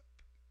life up.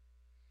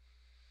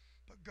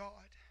 But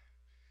God,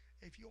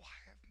 if you'll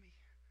have me,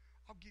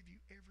 I'll give you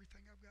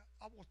everything I've got.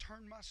 I will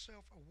turn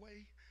myself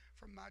away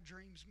from my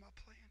dreams, my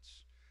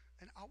plans,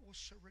 and I will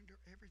surrender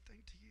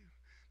everything to you.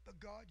 But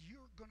God,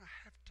 you're going to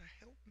have to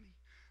help me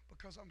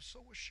because I'm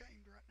so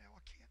ashamed right now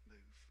I can't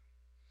move.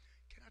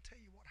 Can I tell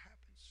you what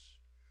happens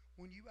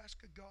when you ask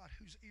a God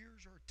whose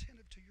ears are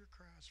attentive to your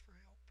cries for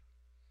help?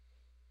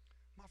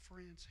 My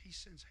friends, he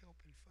sends help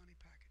in funny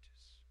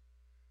packages.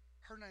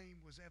 Her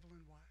name was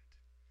Evelyn White.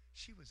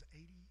 She was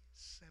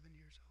 87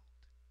 years old.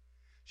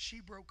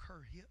 She broke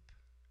her hip,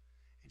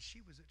 and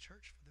she was at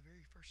church for the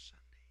very first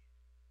Sunday.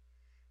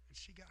 And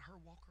she got her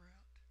walker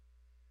out,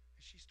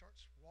 and she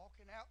starts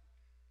walking out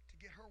to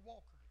get her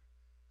walker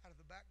out of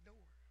the back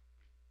door.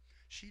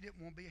 She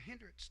didn't want to be a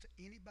hindrance to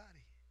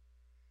anybody,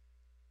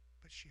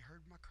 but she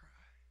heard my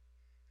cry,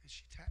 and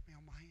she tapped me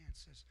on my hand and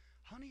says,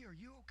 honey, are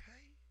you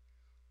okay?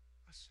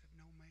 I said,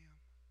 no, ma'am.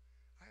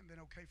 I haven't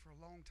been okay for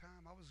a long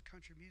time. I was a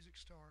country music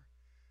star.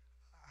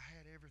 I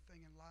had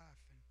everything in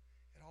life, and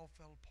it all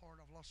fell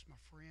apart. I've lost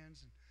my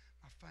friends and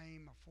my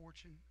fame, my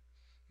fortune.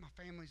 My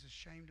family's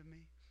ashamed of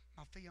me.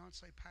 My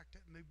fiance packed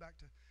up and moved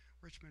back to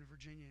Richmond,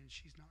 Virginia, and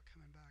she's not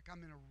coming back.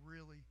 I'm in a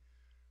really,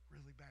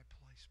 really bad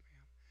place,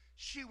 ma'am.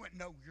 She went,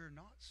 no, you're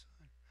not,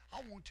 son. I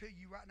want to tell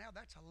you right now,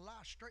 that's a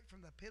lie straight from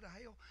the pit of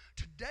hell.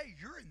 Today,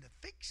 you're in the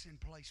fixing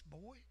place,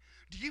 boy.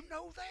 Do you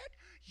know that?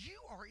 You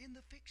are in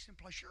the fixing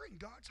place. You're in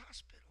God's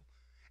hospital.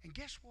 And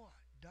guess what?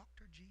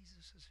 Dr.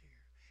 Jesus is here.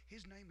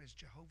 His name is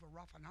Jehovah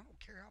Rapha, and I don't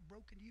care how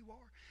broken you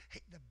are.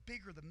 The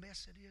bigger the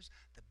mess it is,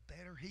 the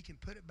better he can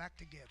put it back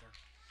together.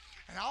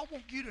 And I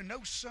want you to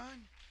know,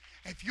 son,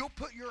 if you'll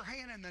put your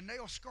hand in the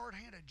nail-scarred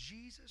hand of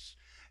Jesus,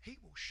 he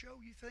will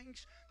show you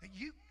things that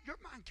your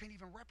mind can't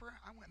even wrap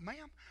around. I went,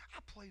 ma'am,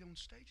 I played on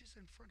stages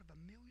in front of 1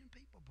 million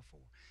people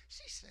before.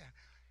 She said,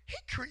 he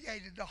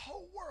created the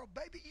whole world,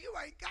 baby. You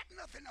ain't got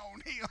nothing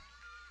on him.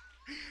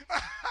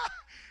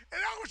 And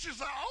I was just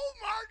like, oh,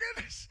 my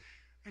goodness.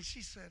 And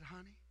she said,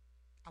 honey,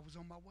 I was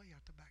on my way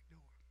out the back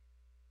door.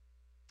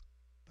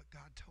 But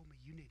God told me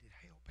you needed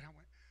help. And I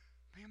went,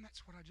 ma'am,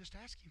 that's what I just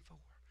asked him for.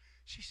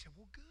 She said,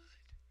 well, good.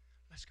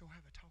 Let's go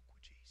have a talk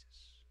with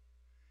Jesus.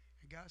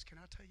 And guys, can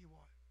I tell you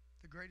what?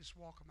 The greatest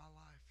walk of my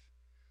life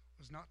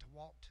was not to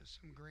walk to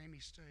some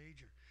Grammy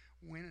stage or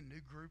win a new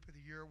Group of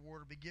the Year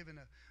award or be given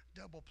a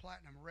double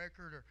platinum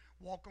record or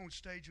walk on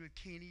stage with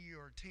Kenny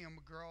or Tim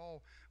McGraw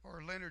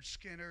or Leonard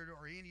Skinner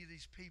or any of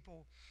these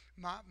people.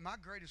 My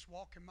greatest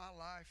walk in my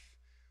life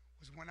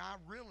was when I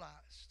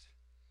realized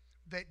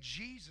that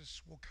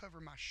Jesus will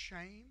cover my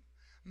shame,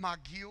 my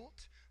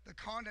guilt, the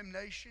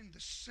condemnation, the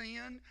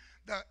sin,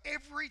 the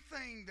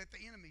everything that the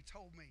enemy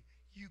told me.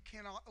 You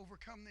cannot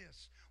overcome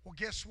this. Well,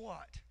 guess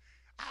what?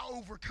 I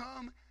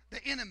overcome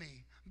the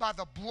enemy by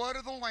the blood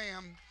of the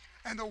Lamb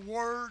and the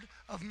word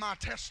of my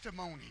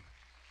testimony.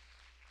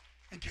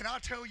 And can I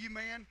tell you,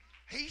 man,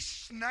 he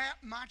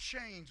snapped my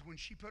chains when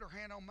she put her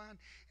hand on mine.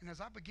 And as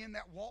I began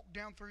that walk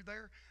down through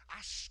there, I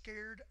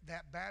scared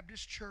that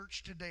Baptist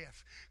church to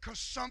death because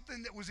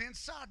something that was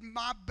inside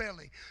my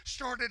belly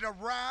started to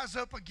rise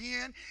up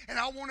again. And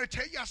I want to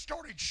tell you, I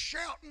started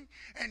shouting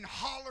and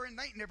hollering.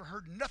 They ain't never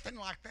heard nothing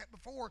like that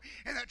before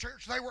in that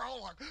church. They were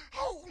all like,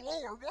 oh,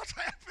 Lord, what's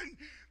happened?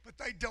 But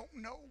they don't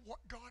know what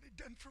God had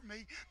done for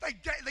me. They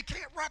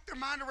can't wrap their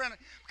mind around it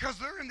because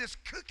they're in this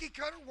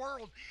cookie-cutter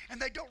world and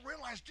they don't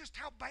realize just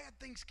how bad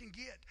things can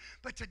get.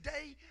 But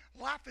today,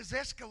 life has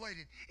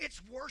escalated.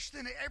 It's worse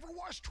than it ever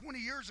was 20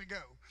 years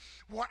ago.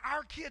 What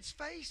our kids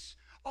face,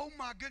 oh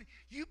my goodness,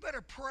 you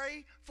better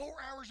pray 4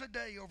 hours a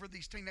day over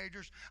these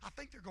teenagers. I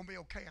think they're going to be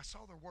okay. I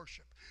saw their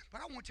worship.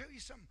 But I want to tell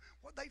you something.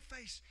 What they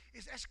face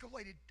is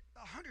escalated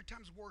 100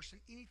 times worse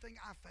than anything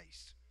I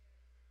faced.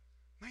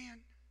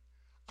 Man,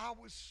 I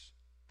was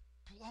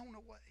blown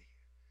away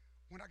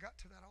when I got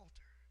to that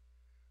altar.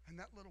 And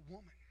that little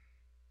woman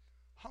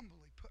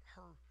humbly put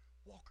her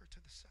walker to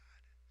the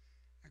side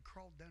and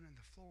crawled down on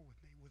the floor with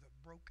me with a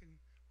broken,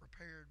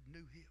 repaired,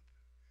 new hip.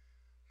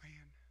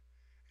 Man,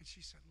 and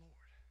she said,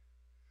 Lord,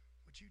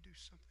 would you do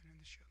something in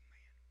this young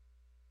man?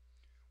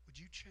 Would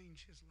you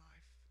change his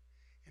life?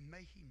 And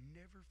may he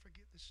never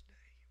forget this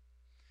day.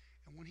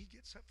 And when he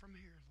gets up from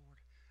here, Lord,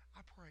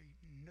 I pray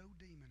no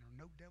demon or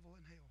no devil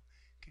in hell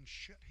can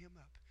shut him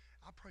up.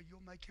 I pray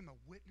you'll make him a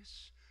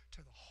witness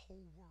to the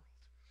whole world.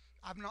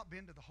 I've not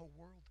been to the whole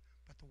world,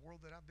 but the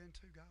world that I've been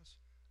to, guys,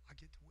 I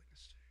get to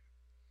witness to.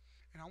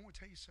 And I want to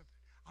tell you something.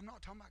 I'm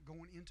not talking about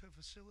going into a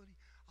facility.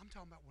 I'm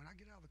talking about when I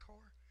get out of the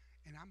car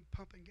and I'm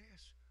pumping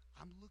gas,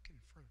 I'm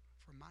looking for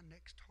my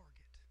next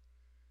target.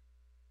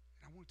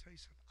 And I want to tell you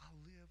something. I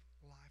live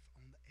life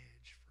on the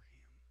edge for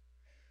him.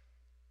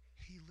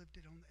 He lived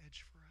it on the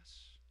edge for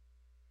us.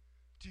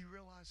 Do you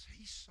realize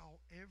he saw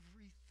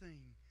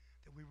everything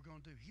that we were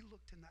going to do? He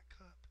looked in that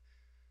cup,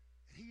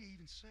 and he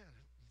even said,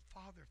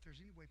 Father, if there's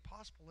any way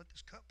possible, let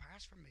this cup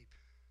pass from me.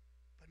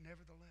 But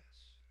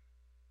nevertheless,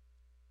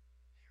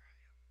 here I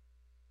am.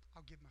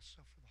 I'll give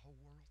myself for the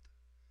whole world.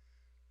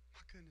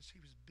 My goodness,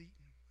 he was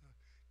beaten with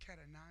a cat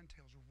of nine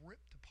tails,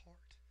 ripped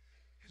apart,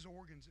 his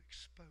organs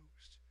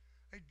exposed.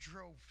 They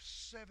drove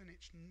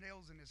 7-inch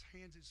nails in his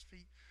hands, his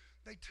feet.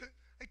 They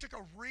took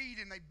a reed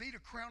and they beat a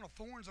crown of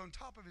thorns on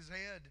top of his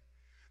head.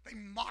 They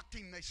mocked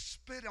him. They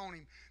spit on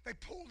him. They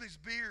pulled his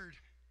beard.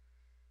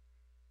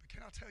 But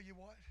can I tell you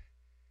what?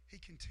 He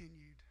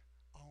continued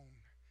on.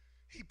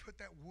 He put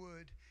that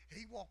wood, and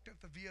he walked up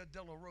the Via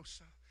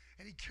Dolorosa,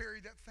 and he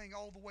carried that thing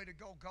all the way to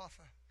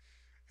Golgotha.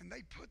 And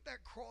they put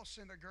that cross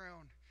in the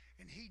ground,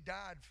 and he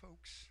died,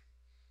 folks.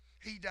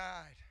 He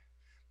died.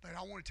 But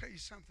I want to tell you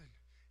something.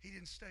 He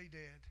didn't stay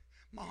dead.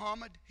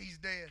 Muhammad, he's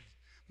dead.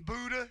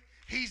 Buddha,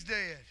 he's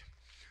dead.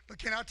 But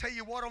can I tell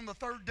you what? On the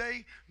third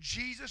day,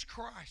 Jesus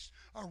Christ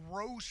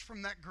arose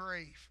from that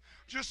grave.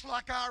 Just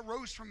like I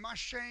arose from my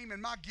shame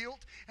and my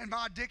guilt and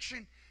my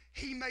addiction,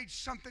 he made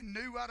something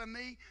new out of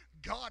me.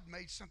 God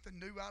made something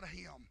new out of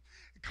him.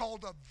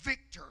 Called a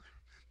victor.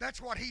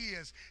 That's what he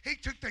is. He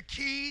took the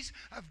keys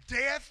of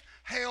death,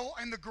 hell,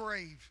 and the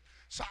grave.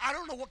 So I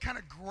don't know what kind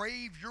of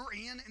grave you're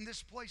in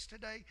this place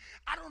today.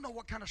 I don't know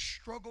what kind of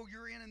struggle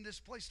you're in this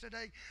place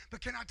today.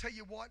 But can I tell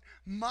you what?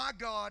 My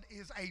God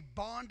is a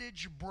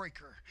bondage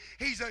breaker.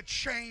 He's a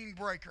chain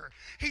breaker.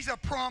 He's a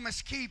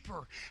promise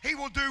keeper. He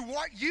will do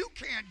what you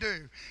can't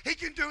do. He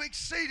can do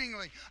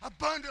exceedingly,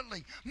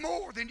 abundantly,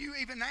 more than you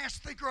even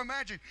ask, think, or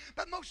imagine.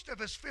 But most of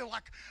us feel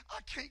like, I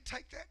can't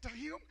take that to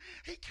him.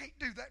 He can't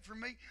do that for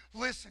me.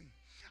 Listen.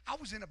 I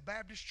was in a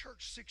Baptist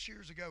church 6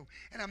 years ago,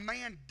 and a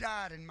man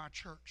died in my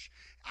church.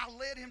 I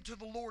led him to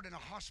the Lord in a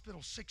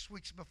hospital 6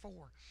 weeks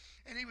before,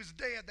 and he was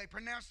dead. They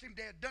pronounced him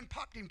dead. Done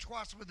popped him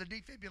twice with a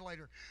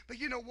defibrillator. But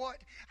you know what?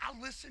 I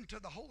listened to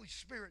the Holy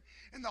Spirit,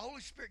 and the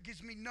Holy Spirit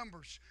gives me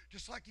numbers,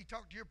 just like he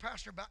talked to your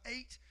pastor about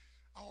 8.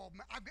 Oh,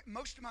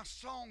 most of my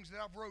songs that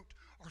I've wrote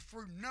are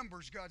through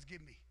numbers God's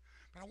given me.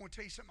 But I want to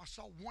tell you something. I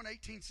saw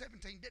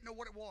 1:18:17, didn't know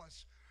what it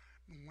was.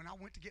 When I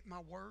went to get my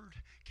word,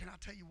 can I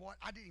tell you what?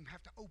 I didn't even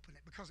have to open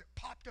it because it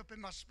popped up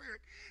in my spirit.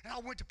 And I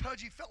went to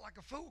Pudgy, felt like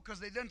a fool because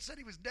they done said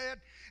he was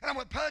dead. And I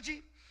went,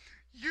 Pudgy,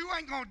 you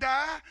ain't going to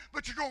die,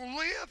 but you're going to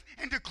live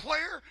and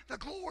declare the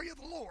glory of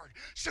the Lord.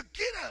 So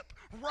get up,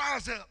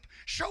 rise up,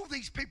 show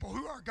these people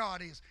who our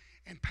God is.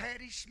 And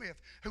Patty Smith,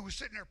 who was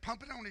sitting there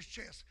pumping on his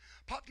chest,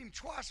 popped him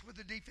twice with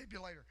the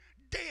defibrillator.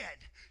 Dead.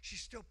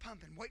 She's still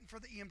pumping, waiting for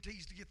the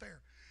EMTs to get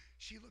there.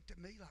 She looked at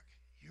me like,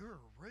 you're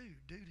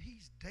rude, dude.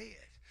 He's dead.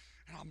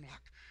 And I'm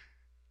like,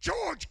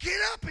 George, get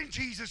up in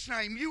Jesus'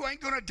 name. You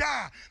ain't going to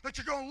die, but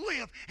you're going to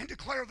live and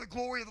declare the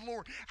glory of the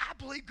Lord. I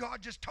believe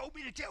God just told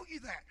me to tell you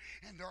that.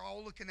 And they're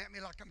all looking at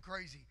me like I'm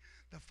crazy.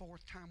 The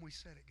fourth time we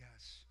said it,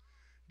 guys,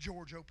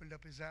 George opened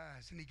up his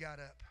eyes and he got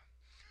up.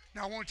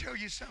 Now, I want to tell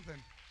you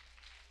something.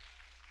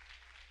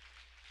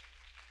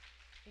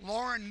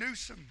 Lauren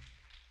Newsom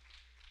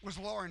was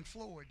Lauren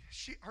Floyd.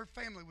 Her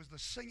family was the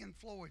singing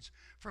Floyds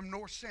from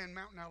North Sand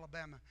Mountain,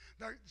 Alabama.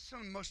 They're some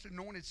of the most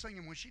anointed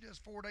singing. When she does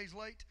 4 days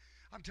late,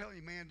 I'm telling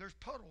you, man, there's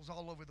puddles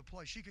all over the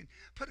place. She can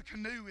put a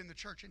canoe in the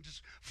church and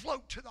just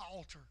float to the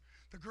altar.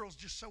 The girl's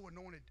just so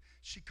anointed.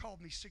 She called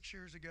me 6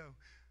 years ago.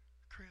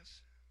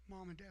 Chris,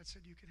 Mom and Dad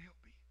said you could help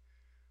me.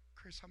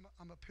 Chris,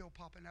 I'm a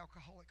pill-popping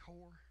alcoholic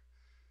whore.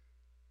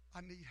 I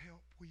need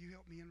help. Will you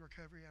help me in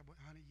recovery? I went,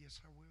 honey, yes,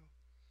 I will.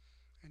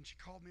 And she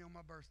called me on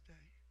my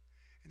birthday.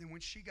 And then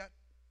when she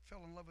fell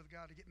in love with a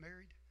guy to get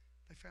married,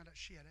 they found out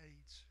she had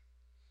AIDS.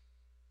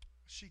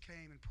 She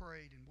came and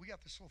prayed, and we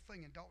got this little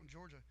thing in Dalton,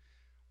 Georgia.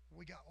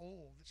 We got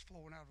oil that's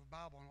flowing out of the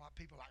Bible, and a lot of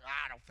people are like,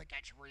 I don't think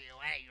that's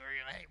real. Hey,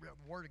 real. Hey, real.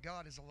 The Word of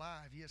God is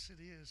alive. Yes,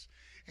 it is.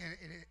 And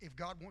if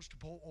God wants to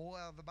pull oil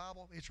out of the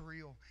Bible, it's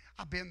real.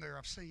 I've been there.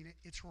 I've seen it.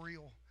 It's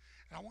real.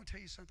 And I want to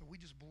tell you something. We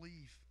just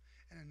believe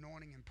in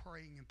anointing and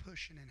praying and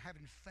pushing and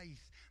having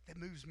faith that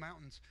moves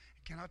mountains.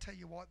 And can I tell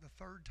you what? The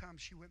third time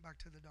she went back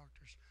to the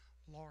doctors,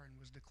 Lauren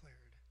was declared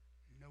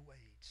no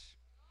AIDS.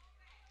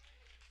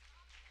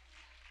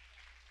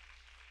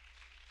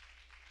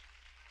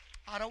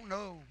 I don't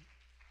know.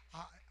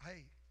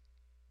 Hey,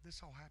 this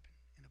all happened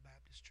in a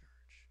Baptist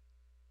church.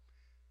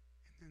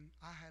 And then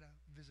I had a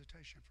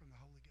visitation from the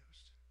Holy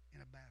Ghost in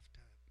a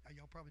bathtub. Now,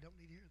 y'all probably don't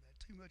need to hear that.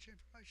 Too much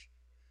information.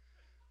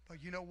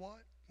 But you know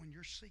what? When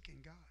you're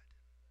seeking God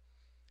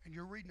and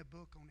you're reading a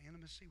book on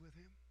intimacy with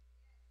Him,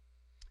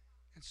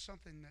 and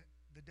something that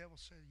the devil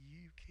said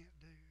you can't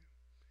do.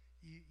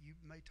 You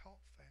may talk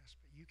fast,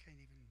 but you can't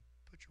even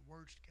put your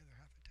words together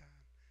half the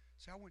time.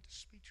 See, I went to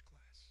speech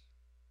class.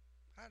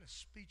 I had a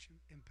speech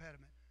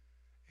impediment.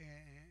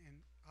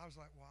 And I was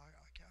like, well,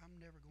 I'm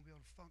never going to be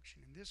able to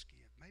function in this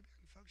gift. Maybe I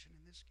can function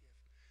in this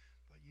gift.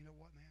 But you know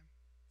what, man?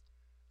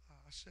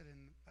 I sat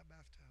in that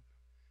bathtub,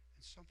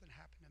 and something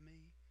happened to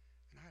me,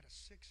 and I had a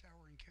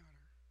 6-hour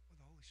encounter with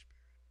the Holy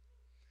Spirit.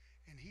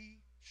 And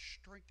He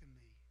strengthened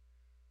me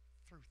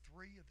through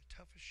 3 of the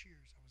toughest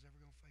years I was ever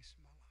going to face in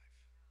my life.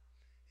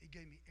 He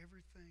gave me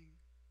everything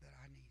that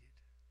I needed.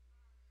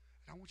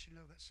 And I want you to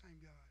know that same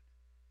God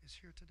is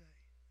here today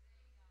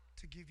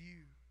to give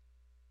you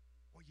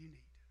what you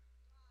need.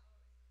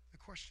 The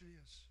question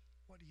is,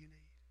 what do you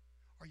need?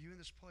 Are you in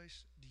this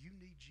place? Do you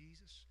need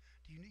Jesus?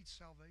 Do you need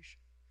salvation?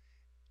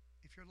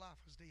 If your life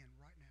was to end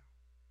right now,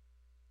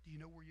 do you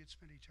know where you'd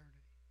spend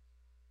eternity?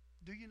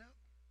 Do you know?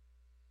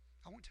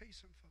 I want to tell you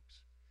something,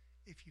 folks.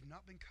 If you've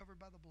not been covered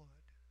by the blood,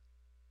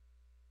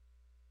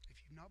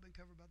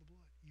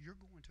 you're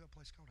going to a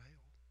place called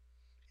hell.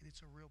 And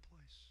it's a real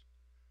place.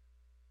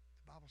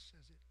 The Bible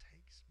says it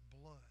takes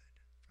blood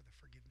for the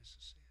forgiveness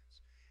of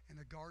sins. In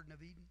the Garden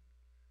of Eden,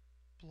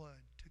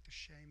 blood took the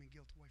shame and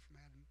guilt away from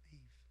Adam and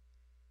Eve.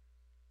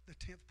 The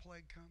 10th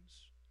plague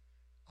comes.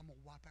 I'm going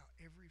to wipe out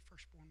every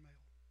firstborn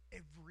male.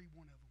 Every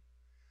one of them.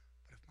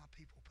 But if my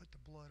people put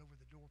the blood over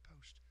the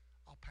doorpost,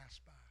 I'll pass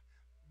by.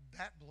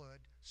 That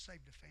blood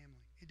saved a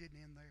family. It didn't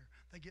end there.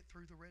 They get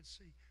through the Red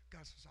Sea.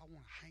 God says, I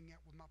want to hang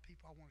out with my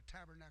people. I want a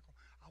tabernacle.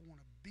 I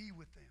want to be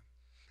with them.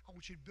 I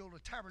want you to build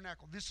a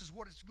tabernacle. This is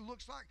what it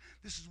looks like.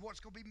 This is what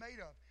it's going to be made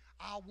of.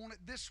 I want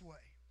it this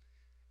way.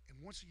 And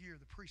once a year,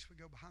 the priest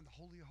would go behind the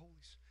Holy of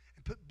Holies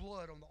and put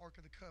blood on the Ark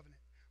of the Covenant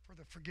for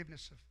the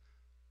forgiveness of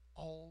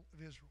all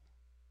of Israel.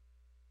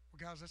 Well,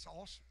 guys, that's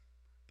awesome.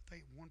 But they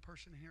ain't one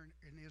person here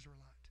in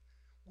Israelite.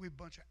 We're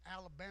a bunch of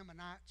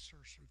Alabamanites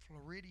or some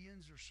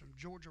Floridians or some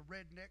Georgia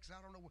rednecks.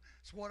 I don't know.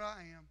 It's what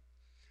I am.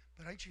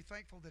 But ain't you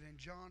thankful that in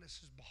John it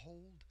says,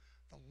 behold,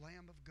 the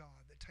Lamb of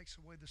God that takes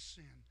away the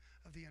sin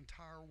of the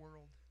entire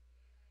world.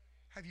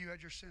 Have you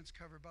had your sins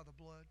covered by the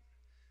blood?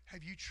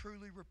 Have you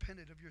truly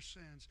repented of your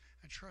sins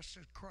and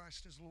trusted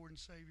Christ as Lord and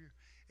Savior?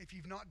 If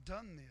you've not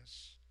done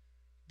this,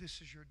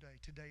 this is your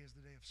day. Today is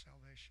the day of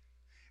salvation.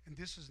 And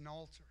this is an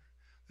altar.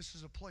 This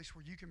is a place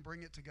where you can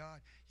bring it to God.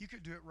 You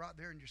could do it right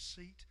there in your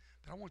seat.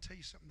 But I want to tell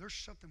you something. There's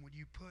something when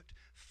you put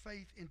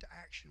faith into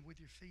action with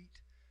your feet.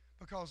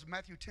 Because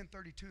Matthew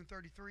 10:32 and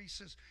 33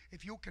 says,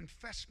 if you'll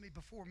confess me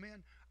before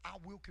men, I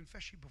will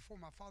confess you before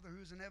my Father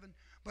who is in heaven.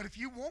 But if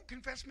you won't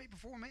confess me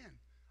before men,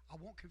 I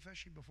won't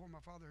confess you before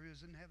my Father who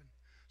is in heaven.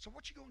 So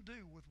what you going to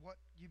do with what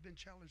you've been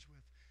challenged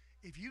with?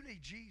 If you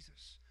need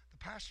Jesus, the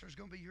pastor is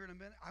going to be here in a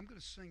minute. I'm going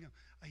to sing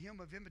a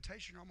hymn of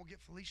invitation, or I'm going to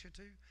get Felicia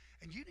too.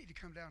 And you need to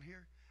come down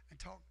here and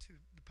talk to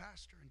the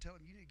pastor and tell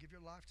him you need to give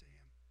your life to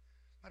him.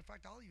 Matter of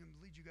fact, I'll even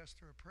lead you guys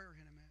through a prayer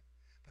in a minute.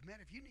 But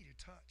man, if you need a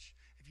touch,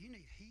 if you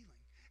need healing,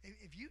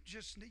 if you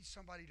just need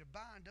somebody to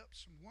bind up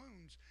some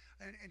wounds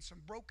and some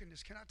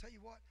brokenness, can I tell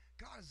you what?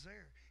 God is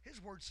there.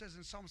 His word says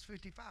in Psalms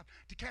 55,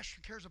 to cast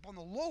your cares upon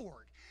the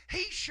Lord.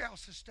 He shall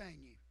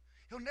sustain you.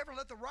 He'll never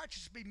let the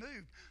righteous be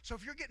moved. So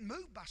if you're getting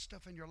moved by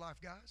stuff in your life,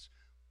 guys,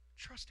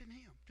 trust in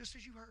Him. Just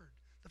as you heard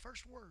the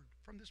first word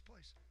from this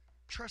place.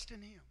 Trust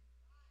in Him.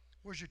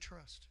 Where's your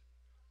trust?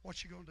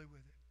 What you going to do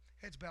with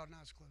it? Heads bowed and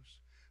eyes closed.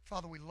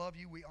 Father, we love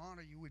you. We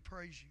honor you. We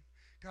praise you.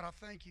 God, I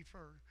thank you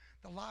for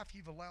the life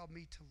you've allowed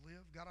me to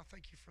live. God, I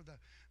thank you for the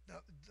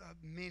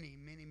many,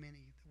 many,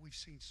 many that we've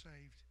seen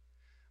saved.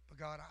 But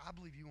God, I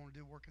believe you want to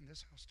do work in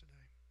this house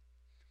today.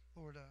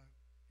 Lord,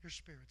 your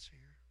Spirit's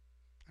here.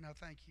 And I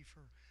thank you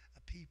for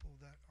a people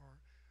that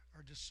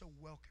are just so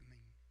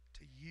welcoming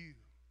to you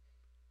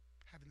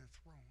having the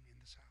throne in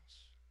this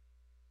house.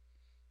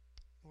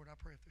 Lord, I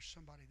pray if there's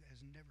somebody that has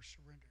never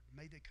surrendered,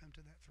 may they come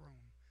to that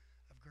throne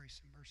of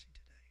grace and mercy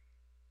today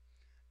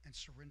and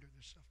surrender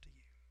themselves to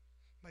you.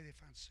 May they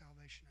find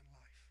salvation and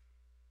life.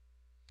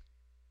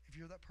 If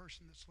you're that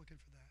person that's looking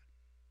for that,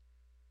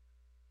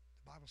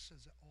 the Bible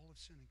says that all have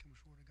sinned and come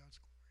short of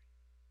God's glory.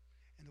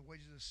 And the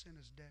wages of sin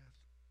is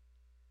death.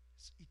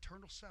 It's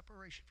eternal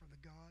separation from the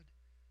God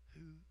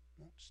who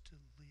wants to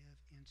live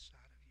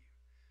inside of you.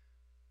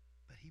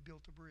 But He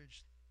built a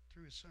bridge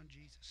through His Son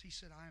Jesus. He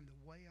said, I am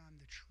the way, I am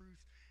the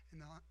truth,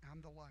 and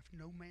I'm the life.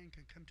 No man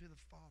can come to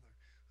the Father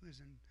who is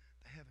in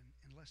the heaven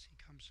unless He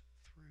comes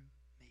through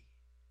me.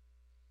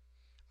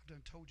 I've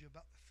done told you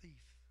about the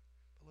thief,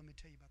 but let me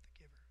tell you about the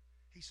giver.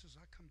 He says,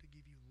 I come to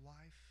give you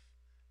life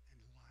and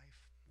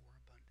life more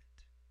abundant.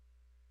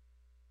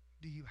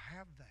 Do you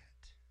have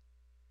that?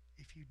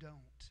 If you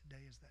don't,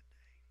 today is that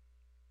day.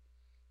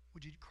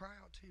 Would you cry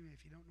out to Him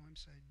if you don't know Him?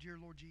 Say, Dear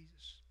Lord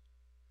Jesus,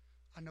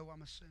 I know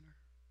I'm a sinner.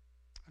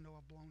 I know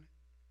I've blown it.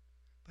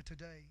 But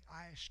today,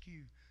 I ask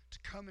you to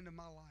come into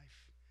my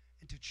life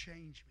and to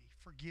change me,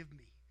 forgive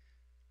me,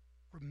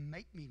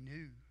 make me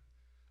new.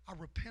 I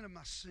repent of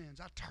my sins.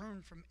 I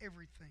turn from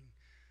everything.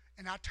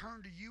 And I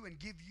turn to you and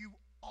give you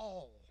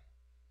all,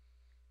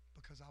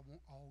 because I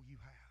want all you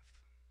have.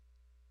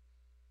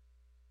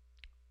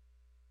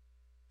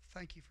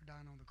 Thank you for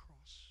dying on the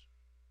cross.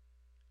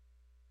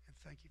 And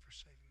thank you for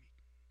saving me.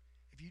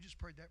 If you just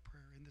prayed that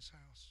prayer in this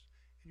house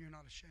and you're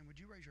not ashamed,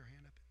 would you raise your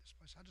hand up in this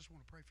place? I just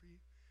want to pray for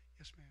you.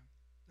 Yes, ma'am.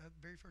 That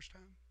very first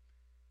time?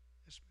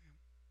 Yes, ma'am.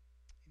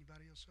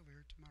 Anybody else over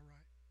here to my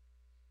right?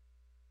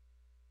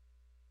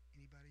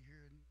 Anybody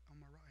here on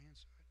my right-hand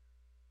side?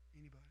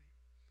 Anybody?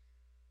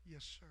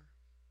 Yes, sir.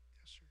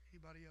 Yes, sir.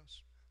 Anybody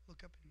else?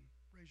 Look up and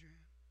raise your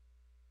hand.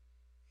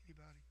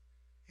 Anybody?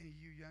 Any of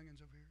you youngins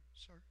over here?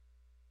 Sir?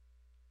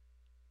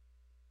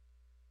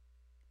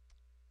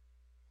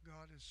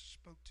 God has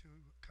spoke to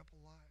a couple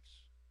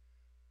lives,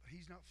 but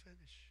he's not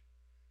finished.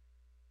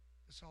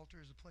 This altar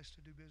is a place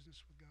to do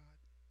business with God.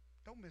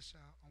 Don't miss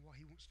out on what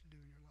he wants to do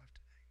in your life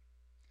today.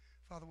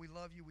 Father, we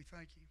love you. We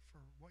thank you for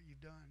what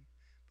you've done,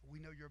 but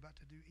we know you're about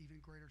to do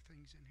even greater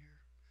things in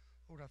here.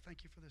 Lord, I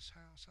thank you for this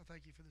house. I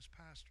thank you for this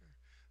pastor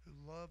who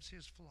loves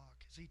his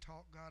flock. As he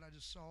talked, God, I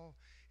just saw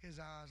his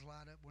eyes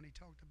light up when he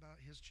talked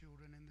about his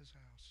children in this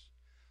house.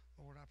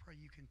 Lord, I pray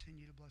you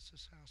continue to bless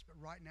this house. But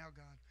right now,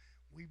 God,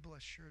 we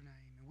bless your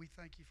name, and we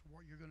thank you for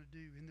what you're going to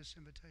do in this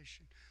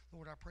invitation.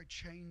 Lord, I pray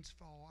chains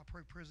fall. I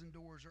pray prison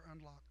doors are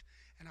unlocked.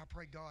 And I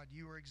pray, God,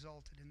 you are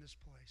exalted in this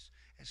place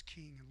as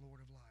King and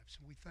Lord of lives.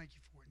 And we thank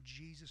you for it in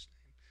Jesus'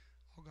 name.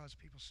 All God's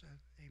people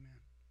said,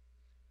 amen.